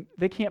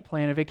 they can't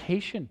plan a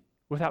vacation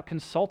without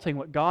consulting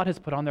what God has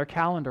put on their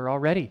calendar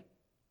already.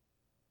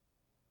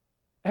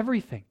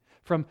 Everything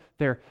from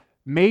their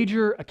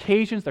major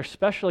occasions, their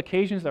special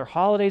occasions, their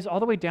holidays, all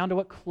the way down to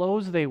what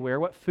clothes they wear,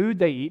 what food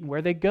they eat, and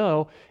where they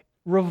go,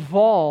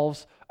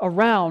 revolves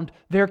around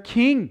their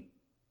king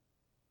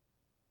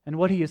and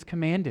what he has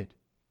commanded.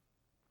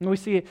 And we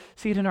see it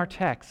in our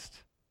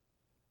text,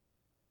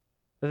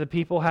 that the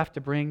people have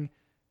to bring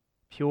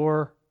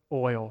pure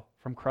oil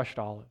from crushed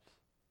olives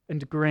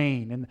and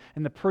grain,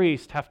 and the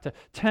priests have to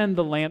tend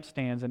the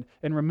lampstands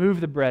and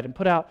remove the bread and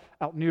put out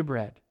new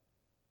bread.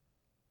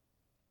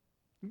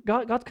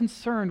 God's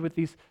concerned with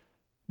these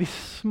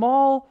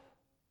small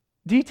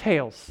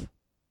details.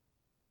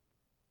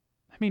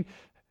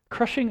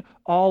 crushing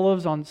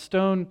olives on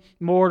stone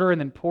mortar and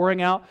then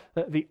pouring out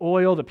the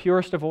oil, the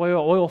purest of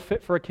oil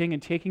fit for a king,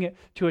 and taking it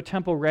to a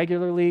temple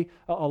regularly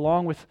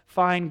along with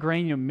fine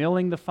grain,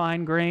 milling the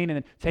fine grain and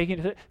then taking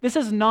it to... This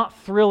is not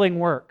thrilling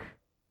work.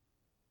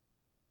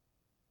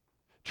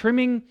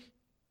 Trimming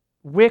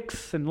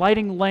wicks and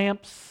lighting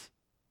lamps,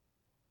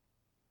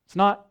 it's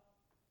not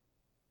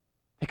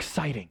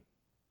exciting.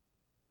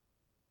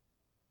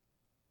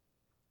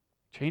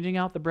 Changing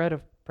out the bread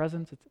of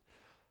presence,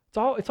 it's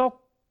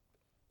all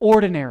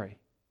ordinary.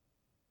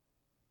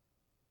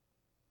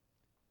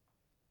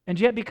 And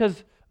yet,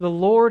 because the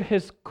Lord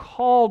has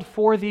called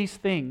for these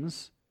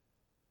things,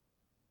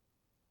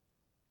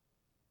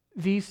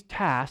 these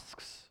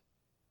tasks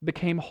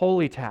became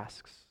holy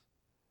tasks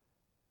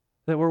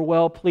that were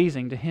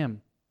well-pleasing to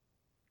Him.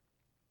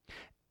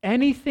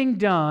 Anything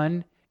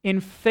done in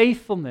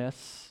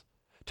faithfulness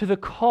to the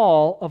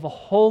call of a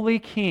holy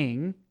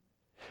king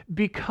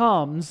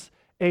becomes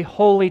a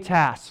holy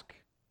task.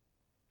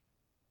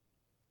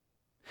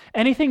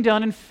 Anything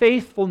done in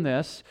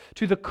faithfulness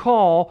to the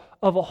call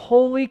of a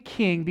holy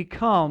king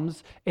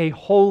becomes a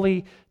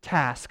holy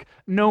task,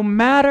 no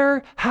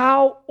matter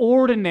how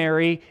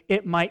ordinary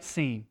it might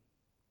seem.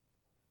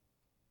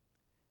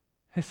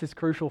 This is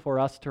crucial for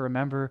us to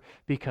remember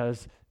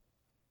because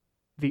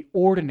the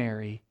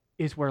ordinary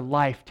is where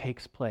life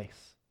takes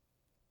place.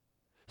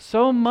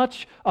 So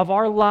much of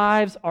our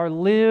lives are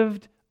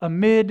lived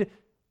amid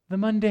the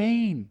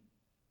mundane.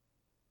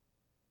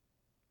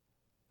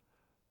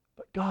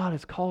 But God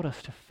has called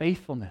us to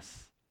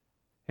faithfulness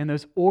in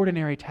those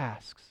ordinary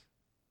tasks.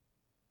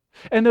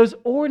 And those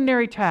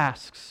ordinary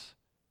tasks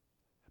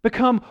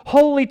become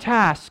holy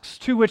tasks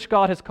to which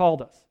God has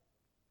called us.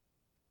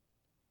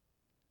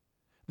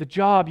 The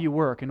job you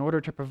work in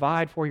order to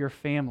provide for your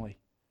family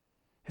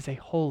is a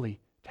holy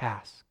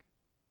task.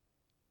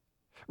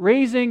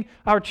 Raising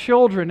our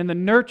children in the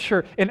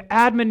nurture and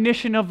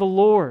admonition of the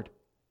Lord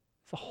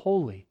is a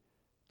holy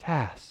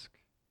task.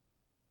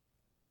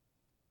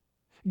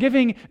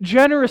 Giving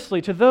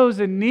generously to those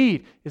in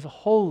need is a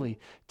holy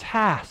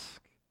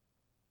task.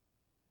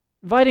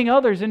 Inviting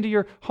others into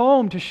your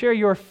home to share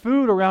your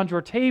food around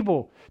your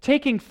table.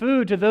 Taking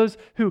food to those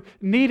who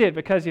need it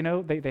because,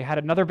 they had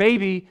another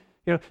baby,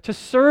 to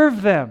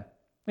serve them.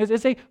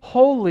 It's a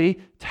holy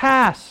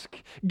task.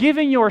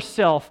 Giving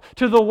yourself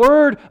to the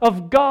Word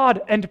of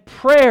God and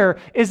prayer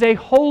is a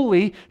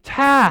holy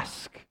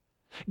task.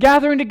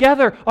 Gathering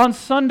together on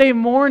Sunday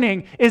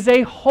morning is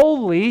a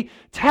holy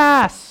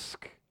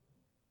task.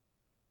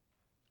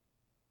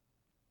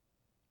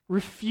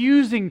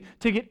 Refusing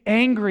to get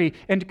angry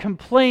and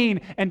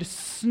complain and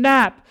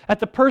snap at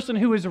the person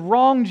who has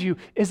wronged you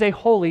is a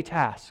holy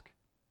task.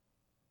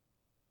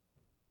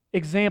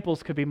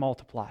 Examples could be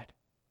multiplied.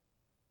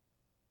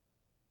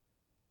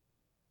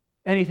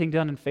 Anything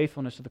done in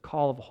faithfulness to the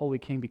call of a holy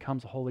king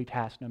becomes a holy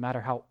task, no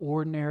matter how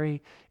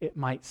ordinary it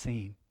might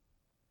seem.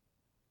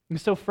 And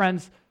so,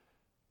 friends,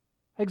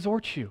 I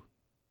exhort you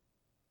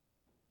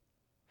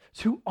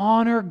to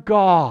honor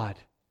God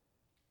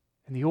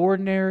in the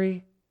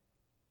ordinary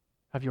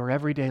of your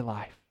everyday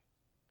life.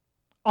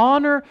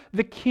 Honor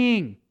the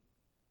King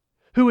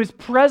who is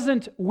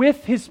present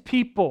with His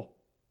people,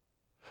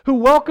 who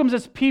welcomes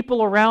His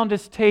people around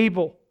His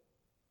table,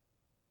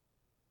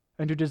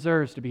 and who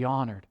deserves to be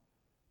honored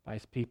by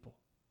His people.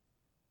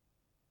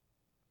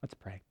 Let's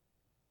pray.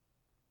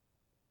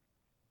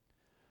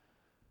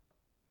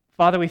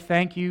 Father, we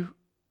thank You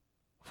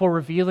for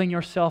revealing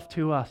Yourself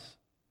to us,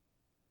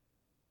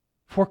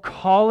 for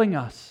calling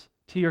us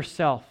to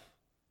Yourself.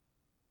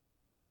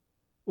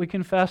 We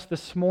confess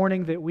this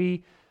morning that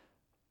we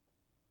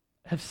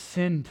have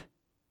sinned.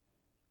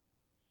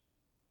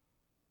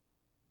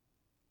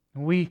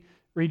 And we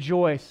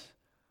rejoice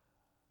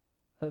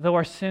that though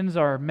our sins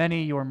are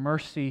many, Your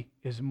mercy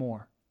is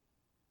more.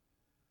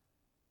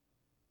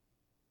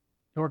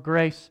 Your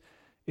grace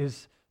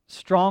is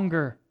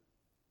stronger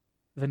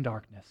than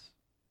darkness.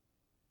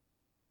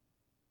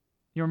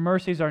 Your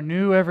mercies are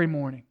new every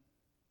morning.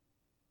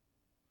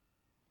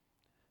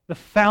 The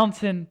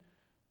fountain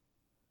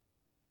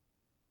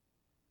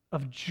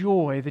of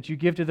joy that You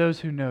give to those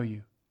who know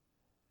You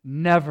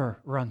never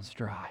runs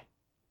dry.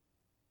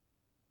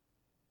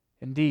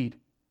 Indeed,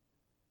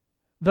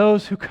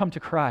 those who come to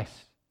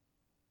Christ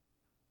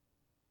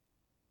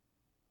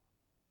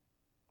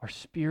are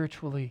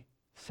spiritually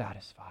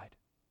satisfied.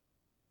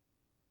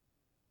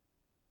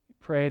 We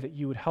pray that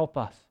You would help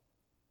us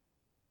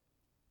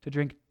to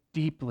drink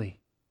deeply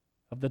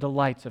of the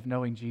delights of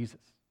knowing Jesus,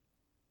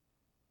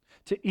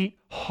 to eat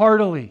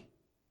heartily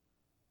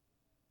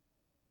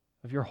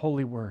of Your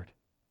holy word,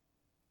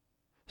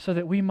 so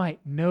that we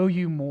might know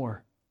You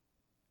more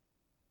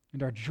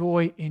and our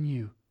joy in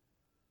You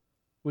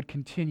would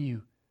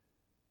continue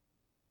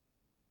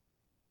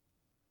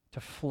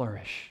to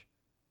flourish.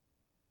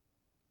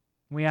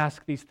 We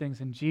ask these things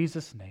in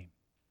Jesus' name.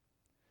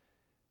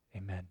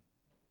 Amen.